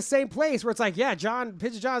back at the same place where it's like, yeah,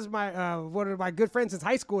 Pitcher John's my one of my good friends since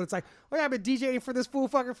high school. It's like, oh yeah, I've been DJing for this fool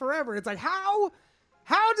fucking forever. It's like, how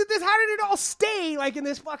did it all stay like in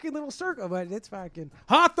this fucking little circle? But it's fucking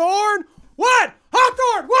Hawthorne. What?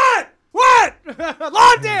 Hawthorne. What?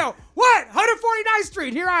 Lawndale. What? 149th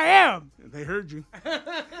Street. Here I am. They heard you.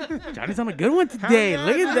 Johnny's on a good one today. Yeah,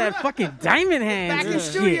 Look at that fucking diamond hands. Back in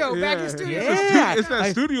studio. Back in studio. Yeah. It's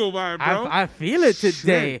that studio vibe, bro. I feel it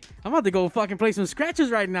today. I'm about to go fucking play some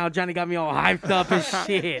scratches right now. Johnny got me all hyped up and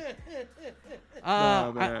shit.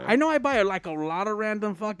 I know I buy a lot of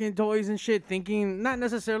random fucking toys and shit, thinking not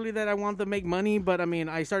necessarily that I want to make money, but I mean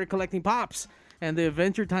I started collecting Pops, and the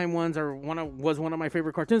Adventure Time ones was one of my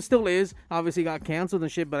favorite cartoons. Still is. Obviously got canceled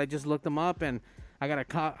and shit, but I just looked them up and I got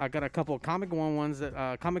a couple of Comic-Con ones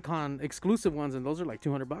that Comic-Con exclusive ones, and those are like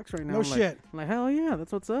 $200 right now. No shit. I'm like hell yeah,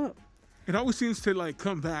 that's what's up. It always seems to like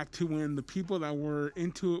come back to when the people that were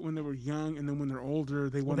into it when they were young, and then when they're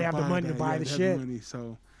older, they want to they have the money to buy the shit.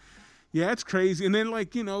 So yeah, it's crazy. And then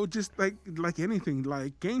like just like anything,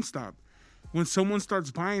 like GameStop, when someone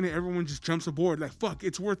starts buying it, everyone just jumps aboard. Like fuck,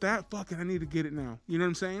 it's worth that. Fuck it, I need to get it now. You know what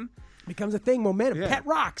I'm saying? Becomes a thing. Momentum. Yeah. Pet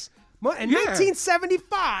rocks. In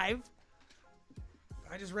 1975.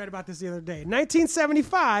 I just read about this the other day.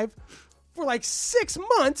 1975, for like 6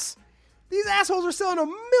 months, these assholes are selling 1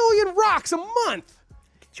 million rocks a month.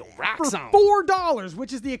 Get your rocks on. For $4,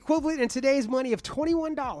 which is the equivalent in today's money of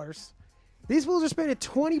 $21. These fools are spending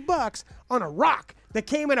 $20 on a rock that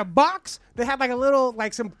came in a box that had like a little,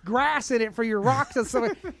 like some grass in it for your rocks and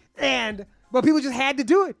stuff. But people just had to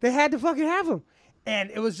do it. They had to fucking have them.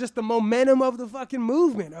 And it was just the momentum of the fucking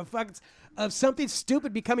movement of something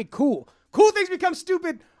stupid becoming cool. Cool things become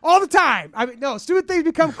stupid all the time. I mean, no, stupid things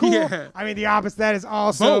become cool. Yeah. I mean, the opposite that is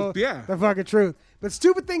also the fucking truth. But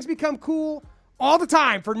stupid things become cool all the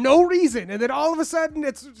time for no reason. And then all of a sudden,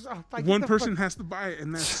 it's like one person has to buy it,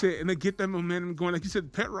 and that's it. And they get that momentum going. Like you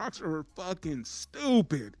said, pet rocks are fucking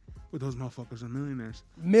stupid. But those motherfuckers are millionaires.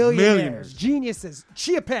 Millionaires. Geniuses.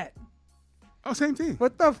 Chia Pet. Oh, same thing.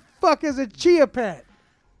 What the fuck is a Chia Pet?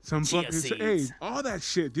 Some Chia fucking seeds. hey, all that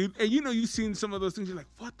shit, dude. And you've seen some of those things. You're like,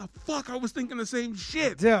 what the fuck? I was thinking the same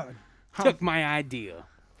shit. Dude. Took my idea.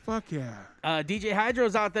 Fuck yeah. DJ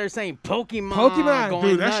Hydro's out there saying Pokemon. Going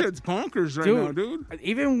Dude, that nuts. shit's bonkers right now, dude.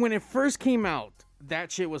 Even when it first came out,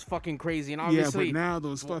 that shit was fucking crazy. And obviously, yeah, but now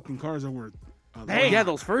those fucking cars are worth a lot. yeah,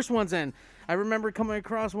 those first ones. And I remember coming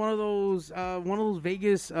across one of those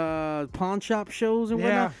Vegas pawn shop shows and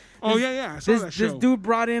whatnot. Oh yeah. I saw that show. This dude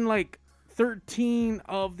brought in like 13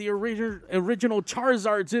 of the original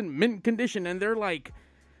Charizards in mint condition, and they're like,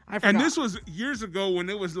 I forgot. And this was years ago when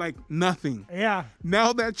it was like nothing. Yeah.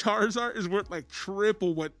 Now that Charizard is worth like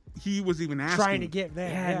triple what he was even asking. Trying to get there.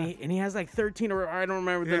 Yeah, and he has like 13, or I don't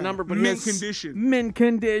remember the number, but mint he has condition. Mint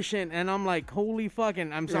condition, and I'm like, holy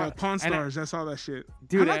fucking, I'm sorry. Yeah, Pawn Stars, I saw that shit.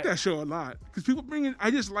 Dude, I like that show a lot because people bring in.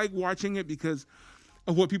 I just like watching it because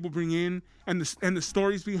of what people bring in and the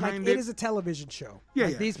stories behind it is a television show. Yeah,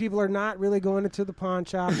 like, these people are not really going into the pawn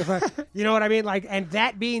shop. You know what I mean? Like, and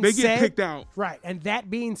that being they said, get picked out. Right. And that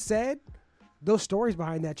being said, those stories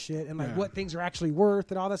behind that shit and like what things are actually worth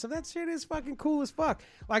and all that stuff, that shit is fucking cool as fuck.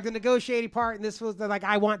 Like the negotiating part, and this was like,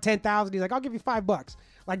 I want 10,000. He's like, I'll give you $5.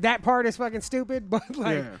 Like that part is fucking stupid, but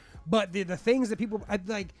like, but the things that people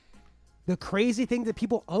like, the crazy things that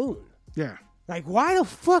people own. Yeah. Like, why the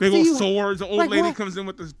fuck Big do old you... swords. The old like, lady what? comes in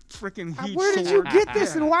with this freaking huge Where did sword. you get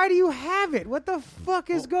this, and why do you have it? What the fuck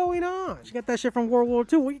is going on? She got that shit from World War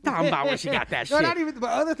II. What are you talking about when she got that No, shit? not even, but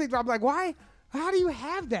other things. I'm like, why? How do you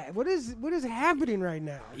have that? What is happening right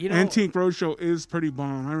now? You know, Antique Roadshow is pretty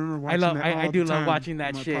bomb. I remember watching that all I do the love time watching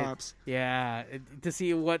that with my shit. pops. Yeah, to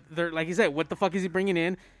see what they're, like you said, what the fuck is he bringing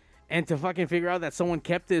in? And to fucking figure out that someone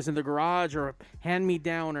kept this in the garage or hand me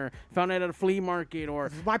down or found it at a flea market or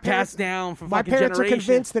passed down from my fucking parents generation. are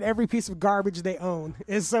convinced that every piece of garbage they own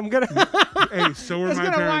is some gonna. Hey, so are it's my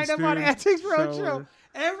gonna parents, wind up on dude. Antiques So Roadshow.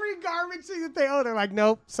 Every garbage thing that they own, they're like,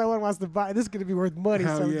 nope, someone wants to buy. This is gonna be worth money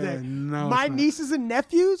Hell someday. yeah, no, my it's not. nieces and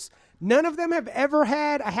nephews, none of them have ever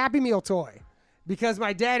had a Happy Meal toy. Because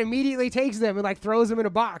my dad immediately takes them and like throws them in a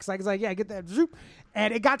box. Like, it's like, yeah, get that. Zoop.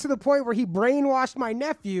 And it got to the point where he brainwashed my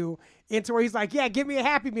nephew into where he's like, yeah, give me a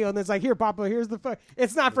Happy Meal. And it's like, here, Papa, here's the fuck.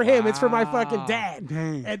 It's not for him. It's for my fucking dad.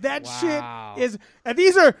 Dang. And that Wow. shit is, and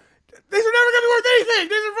these are never going to be worth anything.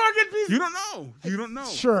 These are fucking pieces. You don't know. You don't know.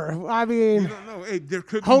 Sure. I mean, You don't know. Hey, there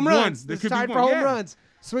could home be runs. one. There It's could tied be for one. home Yeah. runs.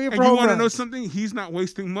 Swinging And for you home want to know runs. something? He's not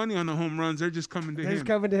wasting money on the home runs. They're just coming to They're him. just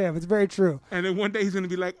coming to him. It's very true. And then one day he's going to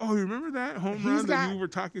be like, oh, you remember that home He's run got- that you were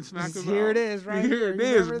talking smack about? Here it is, right Here here. it You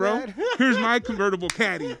is, remember bro. that? Here's my convertible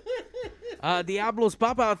caddy. Diablos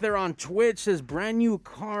Pop out there on Twitch says brand new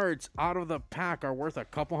cards out of the pack are worth a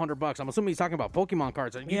couple $100. I'm assuming he's talking about Pokemon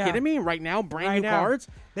cards. Are you kidding me? Right now, brand new cards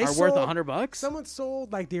are worth $100. Someone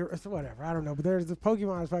sold like the whatever. I don't know, but there's the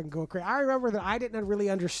Pokemon is fucking going crazy. I remember that I didn't really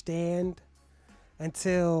understand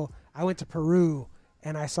until I went to Peru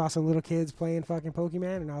and I saw some little kids playing fucking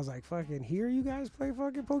Pokemon, and I was like, "Fucking, here you guys play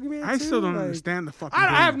fucking Pokemon." I too? still don't Like, understand the fucking. I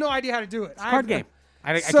game. have no idea how to do it. Card game.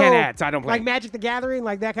 I So, can't add, so I don't play. Like Magic the Gathering,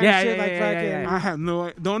 like that kind of shit. I have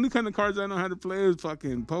no. The only kind of cards I know how to play is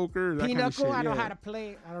fucking poker. That kind of shit. Pinochle, I know yeah. how to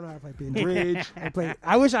play. I don't know how to play Pinochle. Bridge.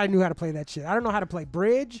 I wish I knew how to play that shit. I don't know how to play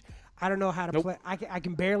Bridge. I don't know how to play. I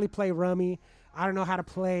can barely play Rummy. I don't know how to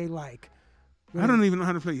play like. I don't even know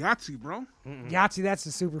how to play Yahtzee, bro. Yahtzee, that's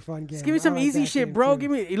a super fun game. Just give me some I like easy that shit, game, bro. too.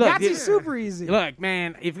 Give me look. Yahtzee's super easy. Look,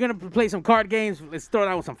 man, if you're gonna play some card games, let's throw it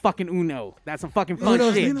out with some fucking Uno. That's some fucking fun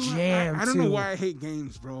Uno's shit. the jam, I don't know too. why I hate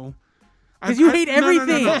games, bro. 'Cause you hate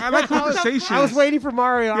everything. No, I like conversations. I was waiting for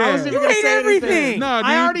Mario. I Yeah. wasn't You even gonna hate say anything. everything. No, dude,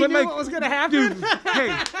 I already but knew like, what was gonna happen. Dude,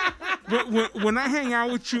 hey, when I hang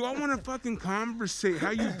out with you, I want to fucking conversate.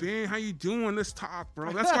 How you been? How you doing? Let's talk,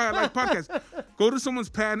 bro. That's why I like podcasts. Go to someone's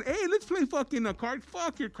pad and, hey, let's play fucking a card.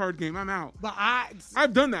 Fuck your card game. I'm out. But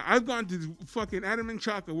I've done that. I've gone to fucking Adam and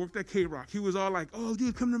Chaka, worked at K-Rock. He was all like, oh,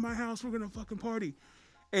 dude, come to my house. We're going to fucking party.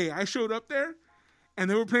 Hey, I showed up there, and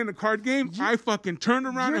they were playing a card game. I fucking turned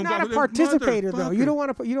around you're and not a got participator though. You don't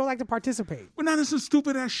want to. You don't like to participate. But not in some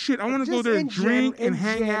stupid ass shit. I want to go Just there in and drink gen- and in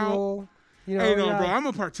hang out. general, You know, Hey, no, you're bro, like- I'm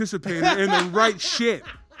a participator in the right shit.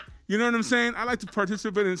 You know what I'm saying? I like to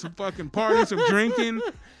participate in some fucking parties, some drinking,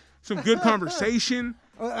 some good conversation.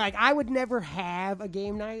 Like I would never have a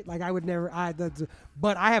game night. Like I would never.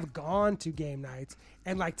 But I have gone to game nights,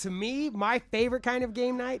 and like to me, my favorite kind of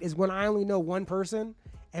game night is when I only know one person,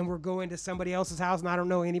 and we're going to somebody else's house, and I don't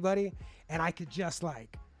know anybody, and I could just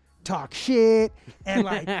like talk shit, and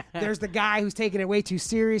like there's the guy who's taking it way too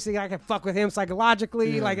seriously. I can fuck with him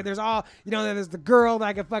psychologically. Yeah. Like there's all there's the girl that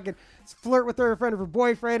I can fucking flirt with her in front of her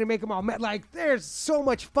boyfriend and make them all mad. Like there's so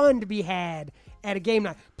much fun to be had at a game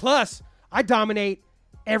night. Plus, I dominate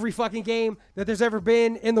every fucking game that there's ever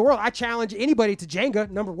been in the world. I challenge anybody to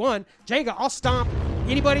Jenga. Number one, Jenga. I'll stomp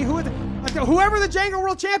anybody whoever the Jenga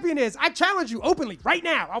world champion is. I challenge you openly right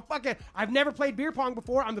now. I've never played beer pong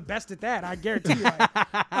before. I'm the best at that. I guarantee you.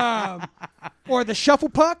 Or the shuffle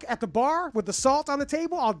puck at the bar with the salt on the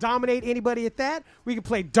table. I'll dominate anybody at that. We can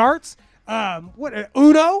play darts.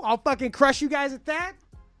 Uno. I'll fucking crush you guys at that.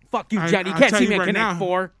 Fuck you, Johnny. You can't see me at Connect now,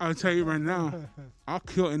 4. I'll tell you right now, I'll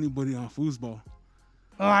kill anybody on foosball.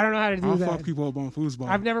 Oh, I don't know how to do I'll that. fuck people up on foosball.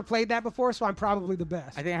 I've never played that before, so I'm probably the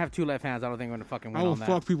best. I think I have 2 left hands. I don't think I'm going to fucking win I will on that.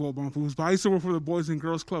 fuck people up on foosball. I used to work for the Boys and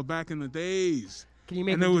Girls Club back in the days. Can you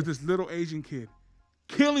make And me there was do- this little Asian kid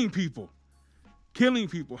killing people,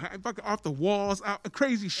 fucking off the walls,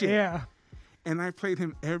 crazy shit. Yeah. And I played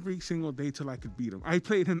him every single day till I could beat him. I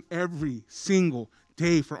played him every single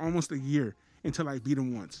day for almost a year until I beat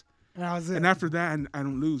him once. That was it. And after that, I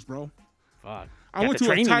don't lose, bro. Fuck. I went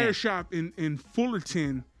to a tire shop in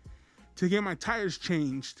Fullerton to get my tires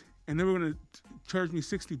changed, and they were going to charge me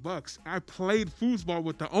 $60. I played foosball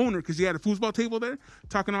with the owner because he had a foosball table there,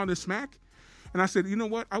 talking all this smack. And I said, you know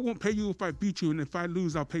what? I won't pay you if I beat you, and if I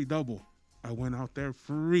lose, I'll pay double. I went out there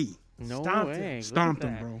free. No Stomped way. it. Stomped Look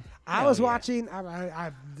him, at that. bro. I was watching.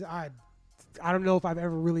 I don't know if I've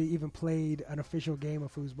ever really even played an official game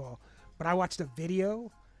of foosball, but I watched a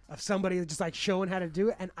video of somebody just like showing how to do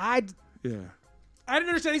it, and I Yeah. didn't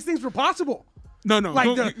understand these things were possible. No.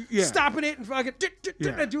 Like yeah. stopping it and fucking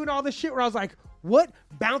Yeah. and doing all this shit. Where I was like, what?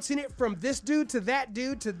 Bouncing it from this dude to that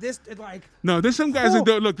dude to this, like No, there's some guys that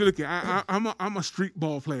Cool. do. Look. I'm a street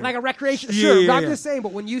ball player. a recreation. Yeah, Sure, yeah, but I'm yeah. just saying.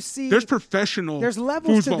 But when you see There's professional. there's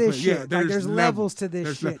levels to foosball this players. shit. Yeah, Like, there's levels to this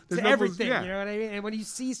There's shit. there's To levels, everything. yeah. You know what I mean? And when you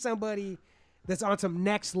see somebody that's on some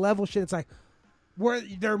next level shit, it's like where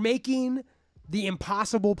they're making the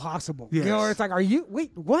impossible possible. You know, Yes. where it's like,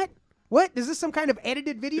 what? What? Is this some kind of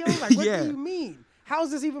edited video? Like, what Yeah. do you mean? How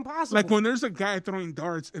is this even possible? Like when there's a guy throwing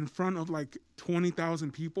darts in front of like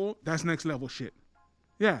 20,000 people, that's next level shit.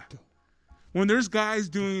 Yeah. When there's guys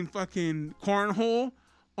doing fucking cornhole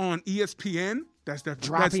on ESPN, that's definitely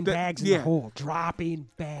dropping bags in yeah. the hole. Dropping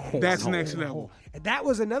bags. That's in the next hole. level. And that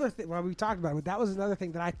was another thing. Well, we talked about it. That was another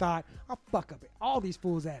thing that I thought, I'll fuck up it. All these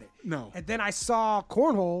fools at it. No. And then I saw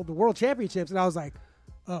cornhole, the World Championships, and I was like,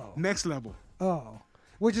 Next level.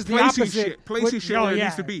 which is the Placing opposite. shit. Placing shit where it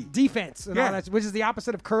needs to be. Defense and Yeah. all that, which is the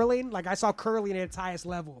opposite of curling. Like I saw curling at its highest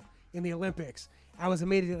level in the Olympics. I was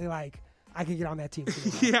immediately like, I could get on that team.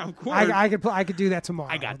 Tomorrow. Yeah, of course. I could do that tomorrow.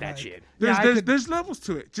 I got that Like, shit. There's, I there's, could- there's levels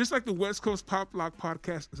to it. Just like the West Coast Pop Lock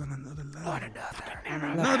podcast is on another level.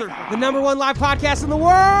 the number one live podcast in the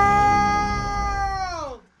world.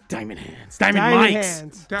 Diamond Hands.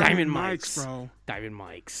 Hands. Diamond Mike's, Mikes. bro. Diamond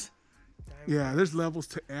Mikes. Yeah, there's levels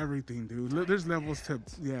to everything, dude. There's levels to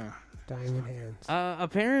Diamond Hands.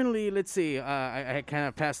 Apparently, let's see. I kind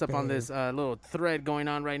of passed up on this little thread going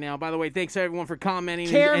on right now. By the way, thanks everyone for commenting.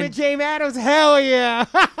 Chairman James Adams, hell yeah.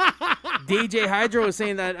 DJ Hydro was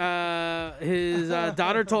saying that his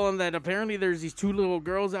daughter told him that apparently there's these two little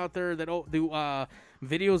girls out there that do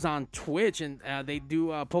videos on Twitch, and they do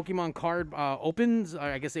Pokemon card opens.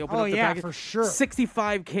 I guess they open up the package. For sure.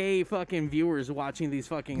 65K fucking viewers watching these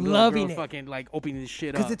fucking little Loving girls it. fucking like opening this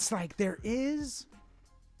shit up. Because it's like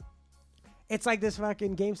it's like this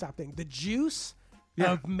fucking GameStop thing. The juice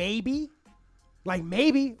of maybe,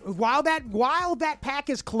 while that pack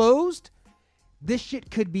is closed, this shit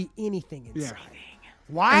could be anything inside. Yeah.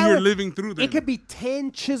 While And you're living through them. It could be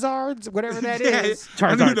 10 Charizards, whatever that Yeah, is.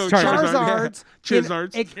 Charizards.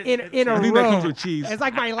 In a I think row. that comes with cheese. It's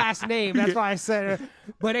like my last name. That's why I said it.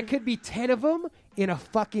 But it could be 10 of them in a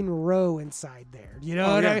fucking row inside there. You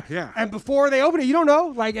know what I mean? Yeah. And before they open it, you don't know.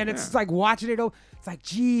 Like, and it's like watching it open. It's like,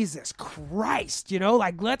 Jesus Christ, you know?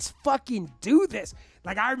 Like, let's fucking do this.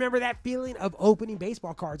 Like, I remember that feeling of opening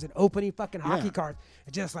baseball cards and opening fucking hockey cards.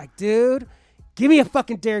 And just like, dude, give me a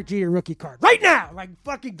fucking Derek Jeter rookie card right now. Like,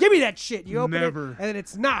 fucking give me that shit. You open Never. it, and then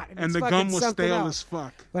it's not. And it's the fucking gum was something stale else. as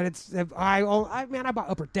fuck. But it's, I bought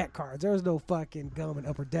Upper Deck cards. There was no fucking gum in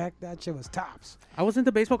Upper Deck. That shit was tops. I was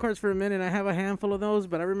into baseball cards for a minute. I have a handful of those,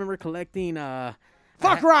 but I remember collecting.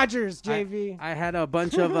 Fuck Rogers, JV. I had a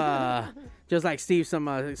bunch of just like Steve, some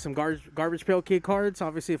garbage pail kid cards,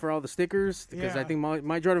 obviously for all the stickers, because I think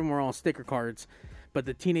majority of them were all sticker cards. But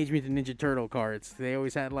the Teenage Mutant Ninja Turtle cards, they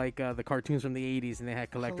always had like the cartoons from the '80s, and they had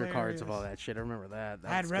collector cards of all that shit. I remember that.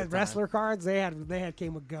 I had wrestler cards. They had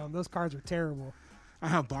came with gum. Those cards were terrible. I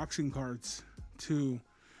have boxing cards too.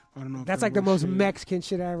 I don't know. If That's they're like the most shit. Mexican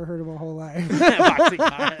shit I ever heard in my whole life. Boxing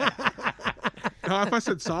card. No, if I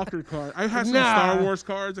said soccer card, I have some Star Wars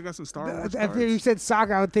cards. I got some Star Wars If you cards. said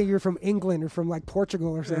soccer, I would think you're from England or from like Portugal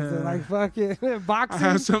or something. Yeah. Like fucking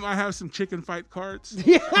boxing. I have some chicken fight cards.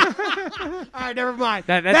 All right, never mind.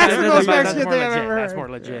 That's the most more Mexican thing I've legit. ever That's heard. more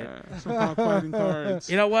legit. Yeah, some cockfighting cards.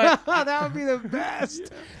 You know what? That would be the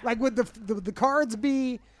best. Like, would the cards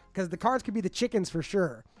be? Because the cards could be the chickens for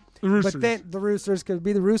sure. The Roosters. But then the Roosters could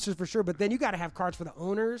be the Roosters for sure. But then you got to have cards for the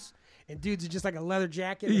owners and dudes are just like a leather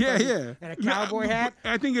jacket. And and a cowboy hat.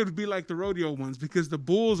 I think it would be like the rodeo ones because the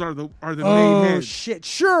bulls are the main Oh heads. shit,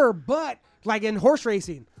 sure. But like in horse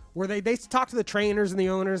racing, where they talk to the trainers and the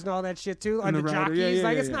owners and all that shit too, and the the rider. jockeys. Yeah,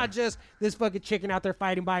 It's yeah. not just this fucking chicken out there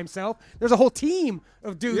fighting by himself. There's a whole team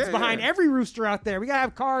of dudes behind every rooster out there. We gotta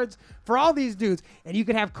have cards for all these dudes, and you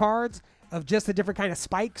could have cards of just a different kind of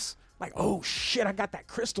spikes. Like, oh shit, I got that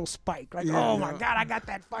crystal spike. Like, oh my god, I got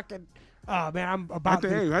that fucking. Oh man, I'm about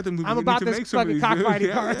this fucking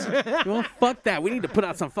cockfighting cards. Well, fuck that. We need to put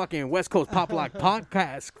out some fucking West Coast Pop Lock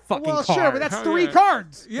podcast fucking Well, cards. sure, but that's Hell 3 yeah.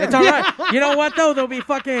 cards. Yeah. It's all right. You know what though? They'll be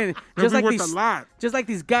fucking They'll just be like worth these a lot. just like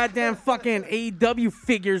these goddamn fucking AEW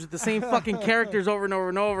figures with the same fucking characters over and over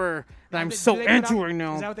and over that I'm so into right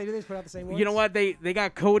now. Is that what they do? They just put out the same ones? You know what? They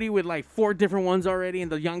got Cody with like 4 different ones already,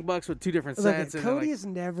 and the Young Bucks with 2 different Look, sets. and Cody like, is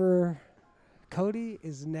never. Cody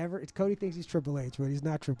thinks he's Triple H, but he's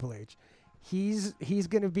not Triple H. He's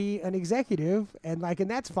gonna be an executive, and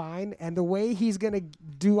that's fine. And the way he's gonna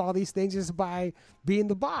do all these things is by being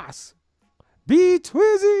the boss. Be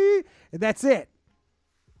Twizzy, and that's it.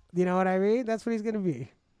 You know what I mean? That's what he's gonna be.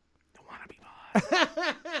 don't want to be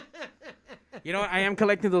boss. You know what? I am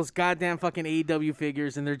collecting those goddamn fucking AEW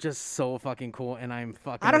figures, and they're just so fucking cool. And I'm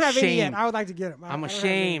fucking. I don't have ashamed. any yet. I would like to get them. I'm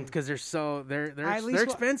ashamed because they're so they're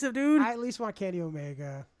expensive, dude. I at least want Kenny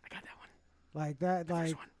Omega. I got that one. Like that,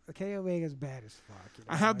 like Kenny Omega's bad as fuck. You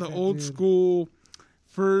know? I have Like the that old dude. school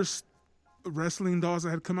first wrestling dolls that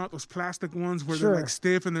had come out, those plastic ones where Sure. they're like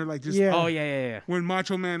stiff and they're like just. Yeah. Oh yeah. When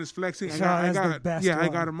Macho Man is flexing, I So got, that's the best I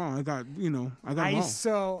one. got them all. I got them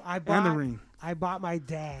all. I bought the ring. I bought my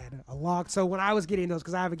dad a log. So when I was getting those,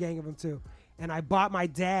 because I have a gang of them too, and I bought my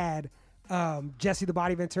dad Jesse the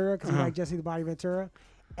Body Ventura because he liked Jesse the Body Ventura,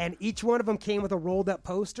 and each one of them came with a rolled up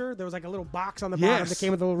poster. There was like a little box on the bottom that Yes.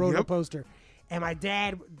 came with a little rolled Yep. up poster. And my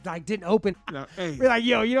dad didn't open. No, hey, We're like,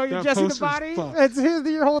 yo, you're that Jesse the poster's Body. fucked. That's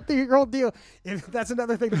your whole thing, your whole deal. If that's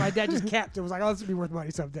another thing that my dad just kept. It was like, oh, this would be worth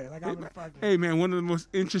money someday. Like I'm gonna fucking. hey man, one of the most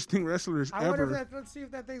interesting wrestlers I wonder ever. let's see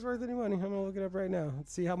if that thing's worth any money. I'm gonna look it up right now.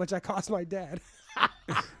 Let's see how much I cost my dad.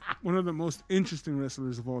 One of the most interesting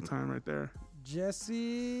wrestlers of all time, right there.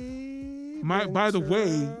 Jesse. By the way,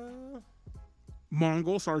 Ventura.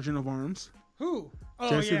 Mongol Sergeant of Arms, Who? Oh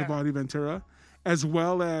Jesse yeah. the Body Ventura, as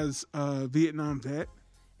well as Vietnam vet.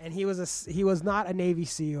 And he was not a Navy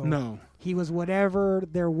SEAL. No, He was whatever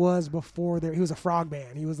there was before there. He was a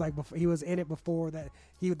frogman. He was like he was in it before that.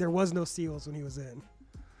 There was no seals when he was in.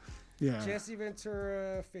 Yeah. Jesse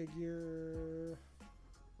Ventura figure.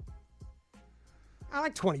 I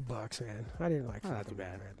like $20, man. I didn't like. Not too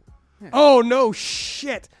bad. Yeah. Oh no,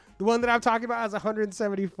 shit! The one that I'm talking about is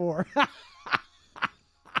 174.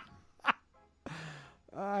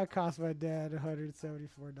 It cost my dad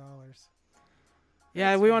 $174.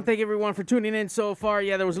 Yeah, we want to thank everyone for tuning in so far.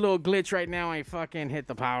 Yeah, there was a little glitch right now. I fucking hit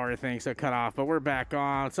the power thing, so cut off. But we're back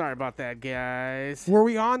on. Sorry about that, guys. Were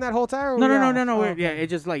we on that whole time? Or No. Oh, Yeah, it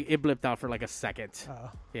just it blipped out for like a second. Oh.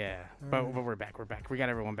 Yeah, but we're back. We got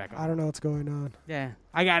everyone back on. I don't know what's going on. Yeah,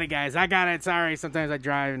 I got it, guys. I got it. Sorry, sometimes I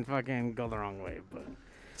drive and fucking go the wrong way, but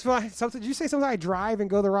It's fine. Did you say something I drive and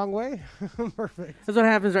go the wrong way? Perfect. that's what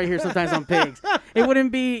happens right here sometimes on pigs. It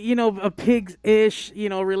wouldn't be, a pig-ish,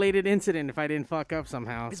 related incident if I didn't fuck up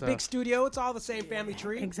somehow. It's so. big studio. It's all the same family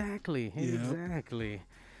tree. Exactly. Yep. Exactly.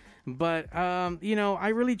 But, I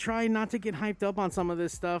really try not to get hyped up on some of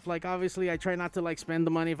this stuff. Like, obviously, I try not to, spend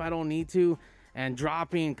the money if I don't need to. And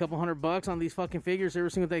dropping a couple $100 on these fucking figures every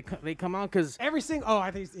single day they come out. Because every single... Oh, I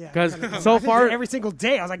think... Yeah. Because so far... Every single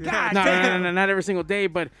day. I was like, God no, damn. no, not every single day.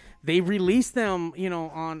 But they released them,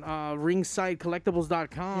 on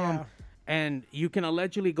ringsidecollectibles.com. Yeah. And you can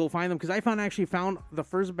allegedly go find them. Because I actually found the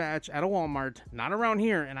first batch at a Walmart. Not around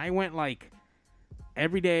here. And I went,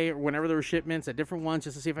 every day or whenever there were shipments at different ones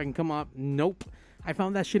just to see if I can come up. Nope. I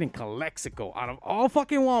found that shit in Calexico out of all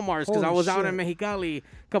fucking Walmarts because I was out in Mexicali a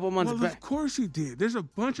couple months back. Of course you did. There's a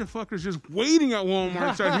bunch of fuckers just waiting at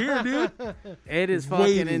Walmarts out here, dude. It is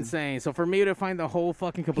fucking insane. So for me to find the whole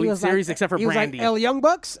fucking complete series except for Brandy. He was like, El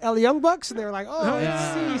Young Bucks, and they were like,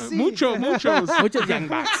 see. Muchos. Muchos Young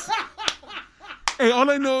Bucks. Hey,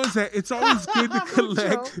 all I know is that it's always good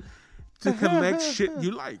to collect shit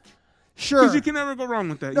you like. Sure. Because you can never go wrong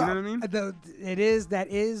with that. You know what I mean? That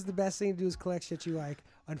is the best thing to do is collect shit you like.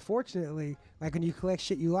 Unfortunately, when you collect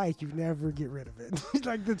shit you like, you never get rid of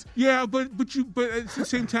it. Yeah, but at the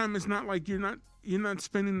same time, it's not like you're not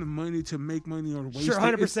spending the money to make money or waste sure,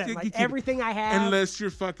 100%. It. Everything I have, unless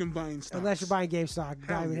you're fucking buying stocks. Unless you're buying GameStop,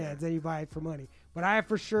 Diamond Heads, then you buy it for money. But I have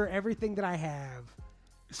for sure everything that I have.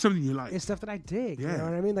 Something you like. It's stuff that I dig. Yeah. You know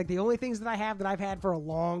what I mean? The only things that I have that I've had for a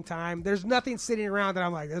long time, there's nothing sitting around that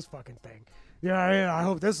I'm like, this fucking thing. Yeah, I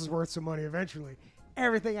hope this is worth some money eventually.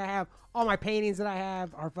 Everything I have, all my paintings that I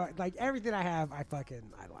have are everything I have, I like.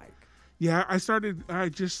 Yeah, I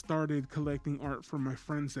just started collecting art from my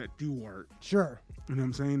friends that do art. Sure. You know what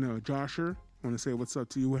I'm saying? Josher, I want to say what's up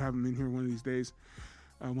to you. We'll have him in here one of these days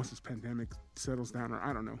once this pandemic settles down, or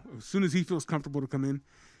I don't know. As soon as he feels comfortable to come in.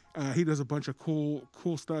 He does a bunch of cool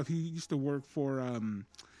stuff. He used to work for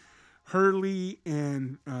Hurley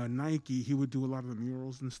and Nike. He would do a lot of the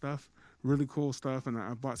murals and stuff. Really cool stuff. And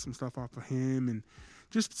I bought some stuff off of him and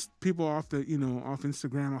just people off off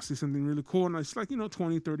Instagram. I'll see something really cool and it's like, $20,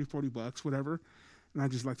 $30, $40, whatever. And I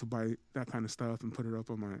just like to buy that kind of stuff and put it up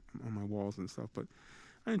on my walls and stuff. But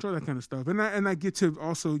I enjoy that kind of stuff. And I get to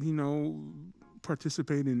also,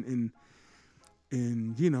 participate in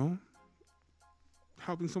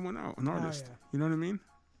helping someone out, an artist. Yeah. You know what I mean?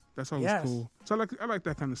 That's always cool. So I like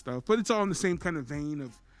that kind of stuff. But it's all in the same kind of vein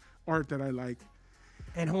of art that I like.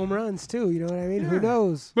 And home runs too. You know what I mean? Yeah. Who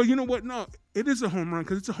knows? But you know what? No, it is a home run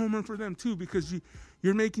because it's a home run for them too because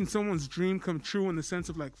you're making someone's dream come true in the sense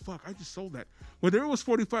of fuck, I just sold that. Whether it was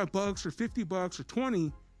 $45 or $50 or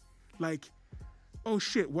 $20, oh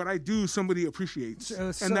shit, what I do, somebody appreciates.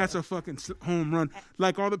 And that's a fucking home run.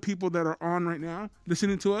 Like all the people that are on right now,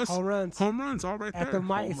 listening to us. Home runs. Home runs, all right at there. The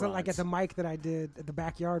mic, it's not like at the mic that I did at the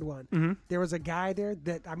backyard one. Mm-hmm. There was a guy there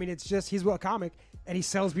that, he's a comic, and he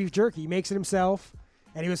sells beef jerky. He makes it himself,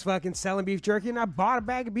 and he was fucking selling beef jerky, and I bought a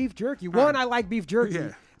bag of beef jerky. One, I like beef jerky.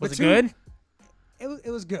 Yeah. Was it good?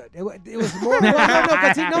 It was good. It was more. No.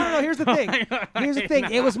 Here's the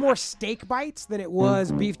thing. It was more steak bites than it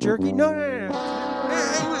was beef jerky. No. It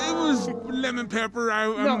was lemon pepper.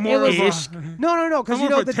 No,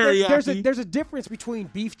 because there's a difference between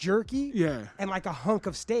beef jerky and like a hunk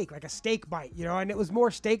of steak, like a steak bite, and it was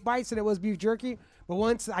more steak bites than it was beef jerky. But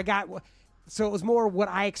once I got. So it was more what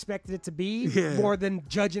I expected it to be, more than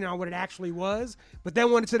judging on what it actually was. But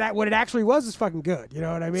then when it's what it actually was is fucking good. You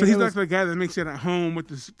know what I mean? So he's like the guy that makes it at home with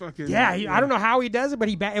this fucking. I don't know how he does it, but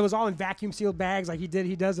it was all in vacuum sealed bags. Like he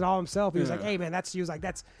does it all himself. He was like, hey man, that's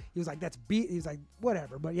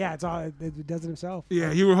whatever. But yeah, it's all it does it himself.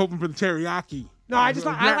 Yeah, you were hoping for the teriyaki. No, I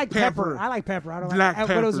like pepper. I like pepper. I don't black like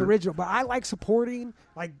pepper. But it was original. But I like supporting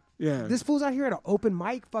Yeah. This fool's out here at an open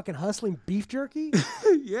mic fucking hustling beef jerky.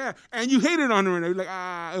 Yeah. And you hated on her and you're like,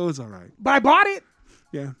 it was all right. But I bought it.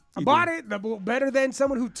 Yeah. I bought it. Better than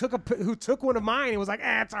someone who took one of mine and was like,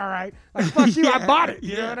 it's all right. Like, fuck you, I bought it.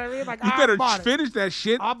 You know what I mean? Like, you I better bought finish that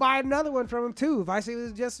shit. I'll buy another one from him too. If I see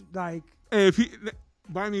it's just like, Hey, if he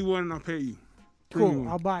buy me one and I'll pay you. cool,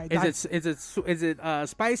 I'll buy it. Is it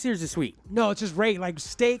spicy or is it sweet? No, it's just like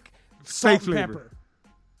steak, salt, and flavor. pepper.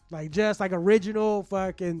 Like just like original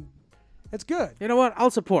fucking. It's good. You know what?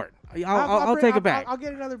 I'll support. I'll take it back. I'll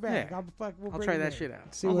get another bag. Yeah. We'll I'll bring try it that in. shit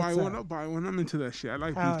out. See I'll what's buy one. up. I'll buy one. I'm into that shit. I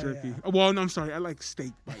like Hell beef jerky. yeah. Well, no, I'm sorry. I like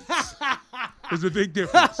steak bites. There's a big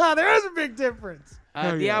difference. There is a big difference.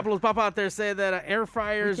 Hell yeah. Diablos pop out there say that air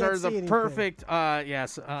fryers We can't are see the anything. perfect.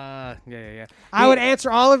 Yes. Yeah. I would answer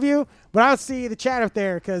all of you, but I don't see the chat up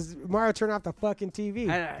there because Mario turned off the fucking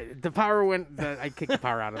TV. The power went. I kicked the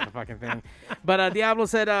power out of the fucking thing. But Diablo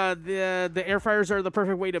said the air fryers are the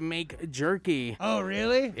perfect way to make jerky. Oh,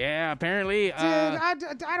 really? Yeah, apparently. Dude, I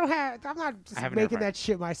don't have. I'm not I have an making air fryer. that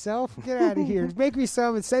shit myself. Get out of here. Make me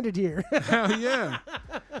some and send it here. Hell yeah.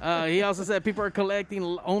 He also said people are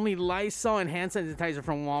collecting only Lysol and hand sanitizer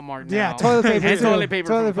from Walmart now. Yeah, toilet paper. And too. toilet paper.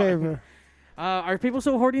 Toilet from- paper. Are people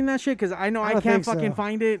still hoarding that shit? Because I know I don't can't think fucking so.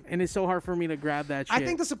 find it, and it's so hard for me to grab that shit. I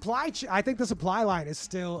think the supply line is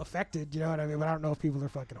still affected. You know what I mean? But I don't know if people are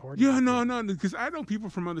fucking hoarding. Yeah, it. no, because I know people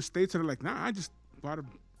from other states that are like, nah, I just bought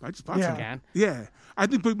Yeah. some. Can. Yeah, I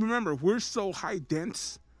think, but remember, we're so high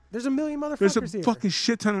dense. There's a million motherfuckers There's a here. fucking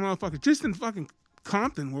shit ton of motherfuckers just in fucking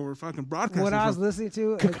Compton where we're fucking broadcasting. What I was from. listening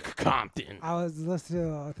to, Compton. I was listening to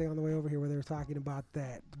a thing on the way over here where they were talking about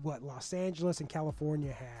that what Los Angeles and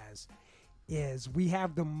California has is we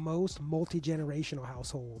have the most multi-generational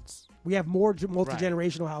households. We have more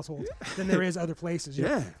multi-generational households than there is other places. You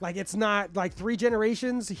know? Yeah. Like it's not like 3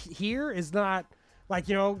 generations here is not like,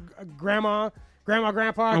 you know, grandma,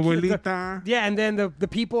 grandpa. Abuelita. Yeah, and then the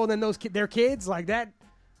people and then their kids like that.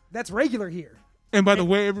 That's regular here. And by the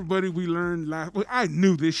way, everybody, we learned I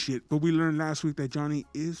knew this shit, but we learned last week that Johnny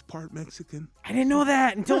is part Mexican. I didn't know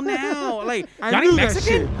that until now. Like, I Johnny knew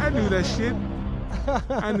Mexican? that shit. I knew that shit.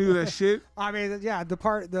 I knew that shit. I mean, yeah, the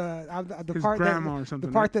part His part grandma that, or something,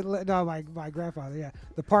 The part that no, my grandfather, yeah,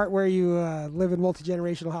 the part where you live in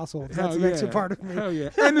multi-generational households. That's Hell the Mexican yeah. part of me. Hell yeah.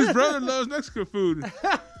 And his brother loves Mexican food.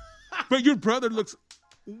 But your brother looks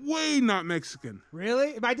way not Mexican.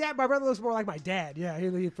 Really? My brother looks more like my dad. Yeah,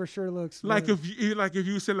 he for sure looks Like if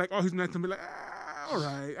you said like, oh, he's Mexican, be like, all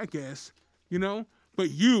right, I guess, you know.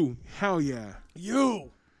 But you, hell yeah.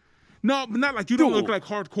 you. No, but not like you don't look like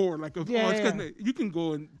hardcore. Like, Yeah, it's yeah. 'cause you can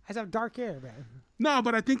go and I just have dark hair, man. no,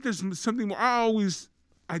 but I think there's something more.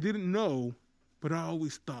 I didn't know, but I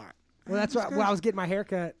always thought. Well, that's why when I was getting my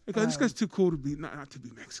haircut. This guy's too cool to be not to be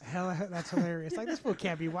Mexican. Hell, that's hilarious. Like this fool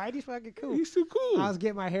can't be white. He's fucking cool. He's too cool. I was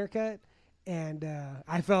getting my haircut, and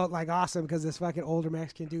I felt like awesome because this fucking older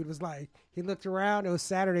Mexican dude was like, he looked around. It was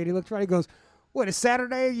Saturday. And he looked around. He goes, "What is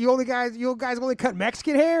Saturday? You guys only cut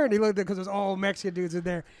Mexican hair?" And he looked because there's all Mexican dudes in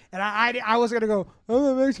there. And I was gonna go, "I'm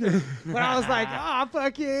a Mexican," but I was like, "Oh, I'm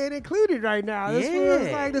fucking included right now." This fool was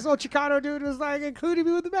Yeah. like, this old Chicano dude was like including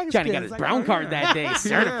me with the Mexicans. Johnny got his Like, brown oh, card that day,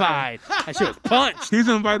 certified. That shit was punched. He's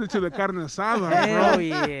invited to the carne asada, Oh bro.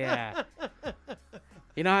 yeah.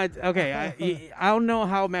 You know, I don't know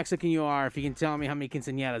how Mexican you are. If you can tell me how many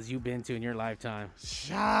quinceañeras you've been to in your lifetime.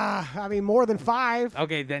 I mean, more than 5.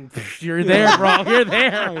 Okay, then you're there, bro. You're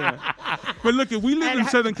there. But look, if we live in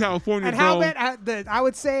Southern California, And bro, how bad, I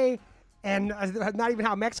would say, and not even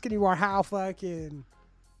how Mexican you are, how fucking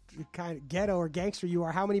kind of ghetto or gangster you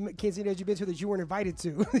are. How many quinceañeras you been to that you weren't invited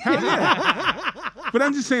to? but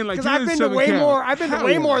I'm just saying, like, Because you're I've in been to Southern way Cal. more. I've been to Hell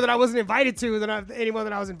way yeah. more than I wasn't invited to than anyone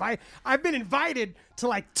that I was invited. I've been invited to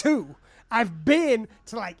like 2. I've been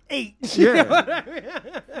to like 8. Yeah.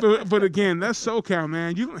 But again, that's SoCal,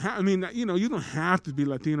 man. You don't have. I mean, you know, you don't have to be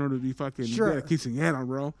Latino to be fucking Sure. get a quinceañera,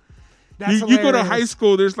 bro. That's You go to hilarious. high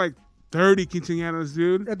school, there's like 30 quinceañeras,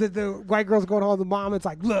 dude. The white girls going home to mom. It's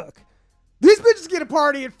like, look, these bitches get a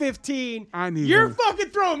party at 15. I need You're one. fucking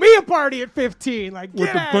throwing me a party at 15. Like, With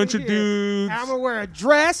get a outta bunch of here. dudes. And I'm gonna wear a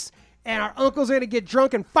dress, and our uncle's gonna get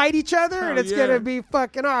drunk and fight each other, and Hell it's yeah. gonna be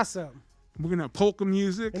fucking awesome. We're gonna have polka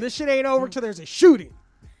music And this shit ain't over till there's a shooting.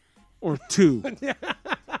 or 2.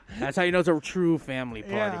 That's how you know it's a true family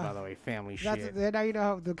party, Yeah. by the way. Family That's shit. now you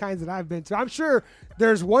know the kinds that I've been to. I'm sure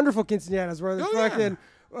there's wonderful quinceañeras where there's Oh, yeah. fucking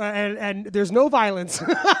and there's no violence.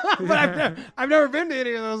 But I've never been to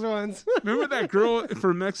any of those ones. Remember that girl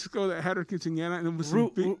from Mexico that had her quinceañera and it was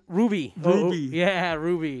some big, Ruby. Ruby. Yeah,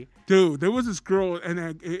 Ruby. dude. There was this girl and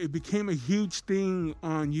it became a huge thing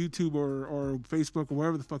on YouTube or Facebook or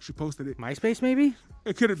wherever the fuck she posted it. MySpace, maybe?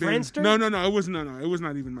 It could have been. Friendster? No, it was no. It was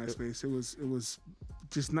not even MySpace. It was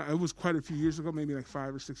just not. It was quite a few years ago, maybe like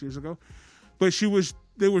 5 or 6 years ago. But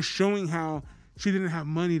they were showing how she didn't have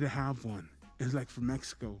money to have one. It's like from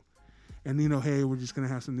Mexico. And, hey, we're just going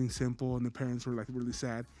to have something simple. And the parents were like really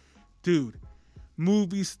sad. Dude,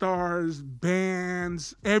 movie stars,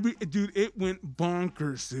 bands, dude, it went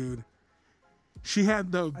bonkers, dude. She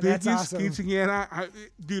had the biggest quinceañera.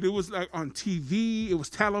 Dude, it was like on TV. It was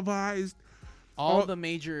televised. All the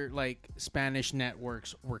major Spanish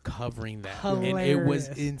networks were covering that, Hilarious. and it was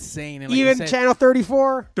insane. And Even Channel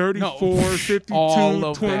 34, 52, all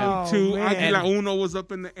of 22. them. Oh, Aguila Uno was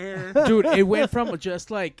up in the air. Dude, it went from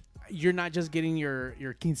just you're not just getting your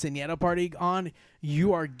quinceañera party on,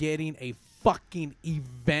 you are getting a fucking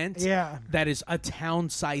event that is a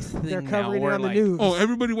town-sized thing. They're covering now, it on the news. Oh,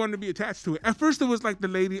 everybody wanted to be attached to it. At first, it was like the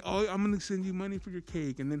lady, oh, I'm going to send you money for your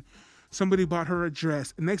cake. And then somebody bought her a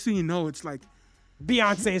dress. And next thing you know, it's like,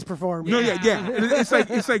 Beyonce's performing. no, yeah. And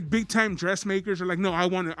it's like big time dressmakers are like, no, I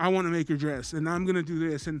want to make your dress, and I'm gonna do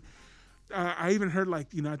this. And I even heard I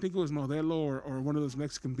think it was Modelo or one of those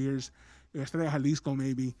Mexican beers, Estrella Jalisco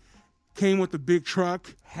maybe, came with a big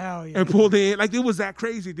truck. Hell yeah. And pulled in. Like, it was that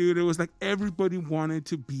crazy, dude. It was like everybody wanted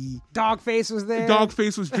to be. Dogface was there.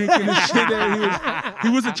 Dogface was drinking and shit there. He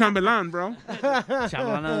was a chambelán, bro.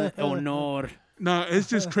 Chambelán de honor. No, it's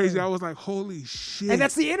just crazy. I was like, holy shit. And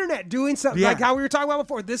that's the internet doing something like how we were talking about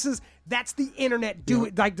before. That's the internet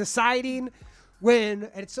doing deciding when,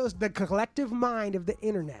 and it's so the collective mind of the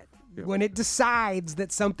internet when it decides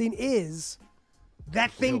that something is,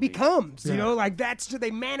 that thing becomes. You know, they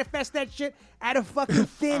manifest that shit out of fucking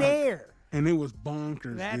thin air. And it was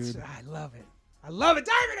bonkers, dude. I love it. I love it.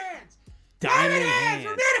 Diamond Hands. Diamond Hands.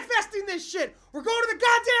 We're manifesting this shit. We're going to the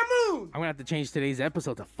goddamn moon. I'm going to have to change today's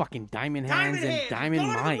episode to fucking Diamond Hands and Diamond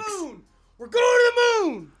Mics. We're going to the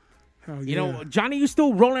moon. Hell yeah. You know, Johnny, you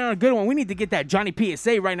still rolling on a good one. We need to get that Johnny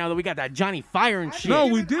PSA right now that we got that Johnny Fire and shit. No,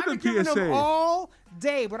 we did I've the been giving PSA. them all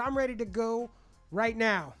day, but I'm ready to go right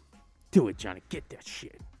now. Do it, Johnny. Get that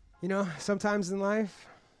shit. You know, sometimes in life,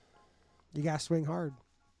 you got to swing hard.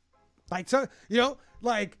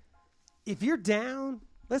 If you're down,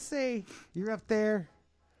 let's say you're up there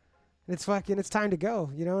and it's time to go.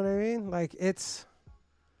 You know what I mean?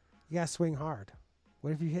 You got to swing hard.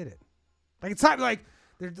 What if you hit it? It's time,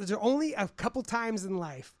 there's only a couple times in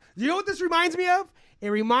life. You know what this reminds me of? It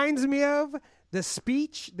reminds me of the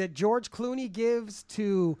speech that George Clooney gives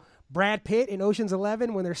to Brad Pitt in Ocean's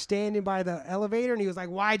 11 when they're standing by the elevator, and he was like,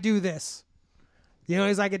 "Why do this?" You know,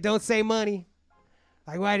 he's like, "It don't say money."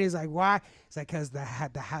 Why? He's like, "Why?" It's like, because the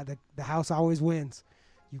house always wins.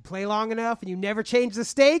 You play long enough and you never change the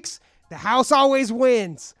stakes, the house always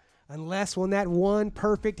wins. Unless when that one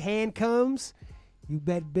perfect hand comes, you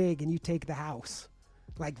bet big and you take the house.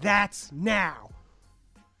 That's now.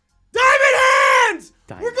 Diamond Hands!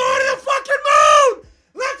 We're going to the fucking moon!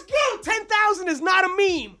 Let's go! 10,000 is not a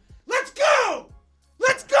meme. Let's go!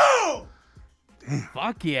 Let's go!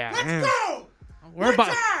 Fuck yeah. Let's go! We're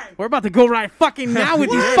about to go right fucking now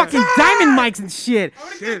with these fucking Diamond Mics and shit. I'm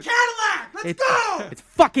gonna get a Cadillac! Let's go! It's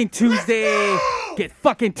fucking Tuesday. Get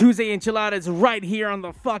fucking Tuesday enchiladas right here on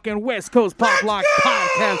the fucking West Coast Pop Lock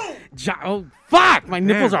Podcast. Oh, fuck! My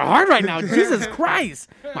nipples are hard right now. Jesus Christ.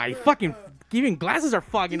 My fucking even glasses are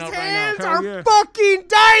fogging up right Hands now. are fucking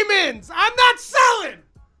diamonds! I'm not selling!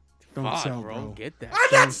 Don't Fuck, sell, bro. bro. Get that. I'm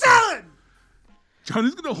not selling!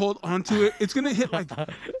 Johnny's going to hold on to it. It's going to hit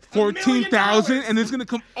 14,000, and it's going to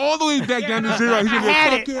come all the way back down to zero. He's gonna I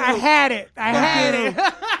had be it. like, I had it. I had it.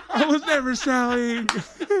 I was never selling.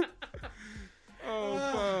 Oh,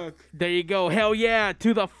 fuck. There you go. Hell yeah.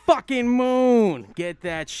 To the fucking moon. Get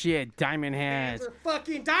that shit. Diamond Hands. Hands are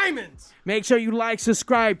fucking diamonds. Make sure you like,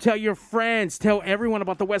 subscribe, tell your friends, tell everyone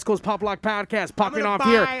about the West Coast Pop Lock Podcast. I'm Popping gonna off buy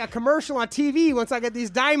here. a commercial on TV once I get these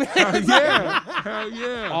diamond hands. Yeah. Hell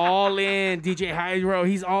yeah. All in. DJ Hydro,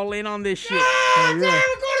 he's all in on this shit. Damn, we're going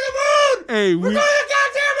to the moon! Hey, We're going to the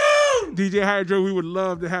goddamn moon! DJ Hydro, we would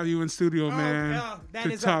love to have you in studio, man. No, that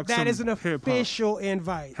to is talk that is some an hip-hop. official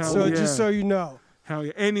invite. Hell So yeah. just so you know. Hell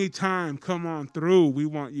yeah. Anytime, come on through. We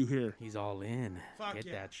want you here. He's all in. Fuck Get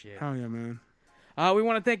yeah. that shit. Hell yeah, man. We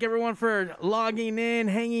want to thank everyone for logging in,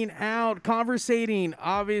 hanging out, conversating.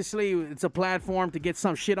 Obviously, it's a platform to get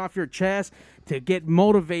some shit off your chest, to get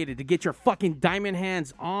motivated, to get your fucking diamond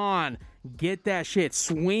hands on. Get that shit.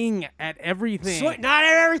 Swing at everything. Not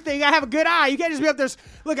at everything. I have a good eye. You can't just be up there.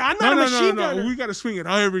 Look, I'm not a machine gunner. We got to swing at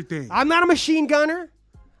everything. I'm not a machine gunner.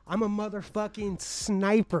 I'm a motherfucking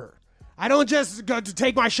sniper. I don't just go to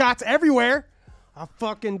take my shots everywhere. I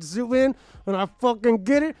fucking zoom in and I fucking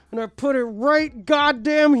get it and I put it right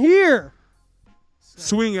goddamn here.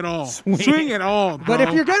 Swing it all. Swing it all, bro. But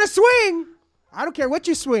if you're gonna swing, I don't care what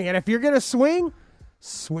you swing. And if you're gonna swing,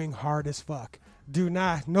 swing hard as fuck. Do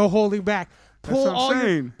not, no holding back. That's what I'm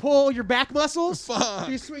saying. pull your back muscles. Fuck. If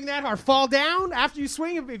you swing that hard, fall down. After you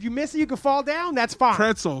swing, if you miss it, you can fall down. That's fine.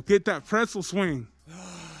 Pretzel. Get that pretzel swing.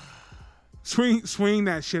 Swing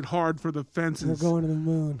that shit hard for the fences. We're going to the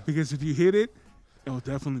moon. Because if you hit it, it'll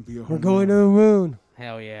definitely be a home We're going to run. the moon.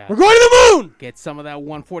 Hell yeah. We're going to the moon. Get some of that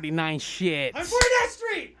 149 shit. On 49th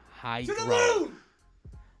Street. High To the growth. moon.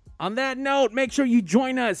 On that note, make sure you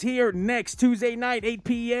join us here next Tuesday night, 8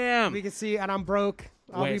 p.m. We can see, and I'm broke.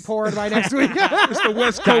 I'll be West. poor by next week. It's the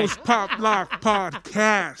West Coast Pop Lock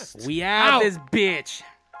Podcast. We out Out. this bitch.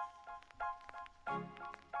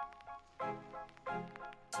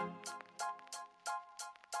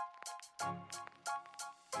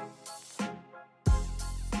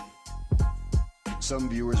 Some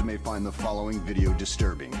viewers may find the following video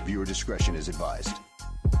disturbing. Viewer discretion is advised.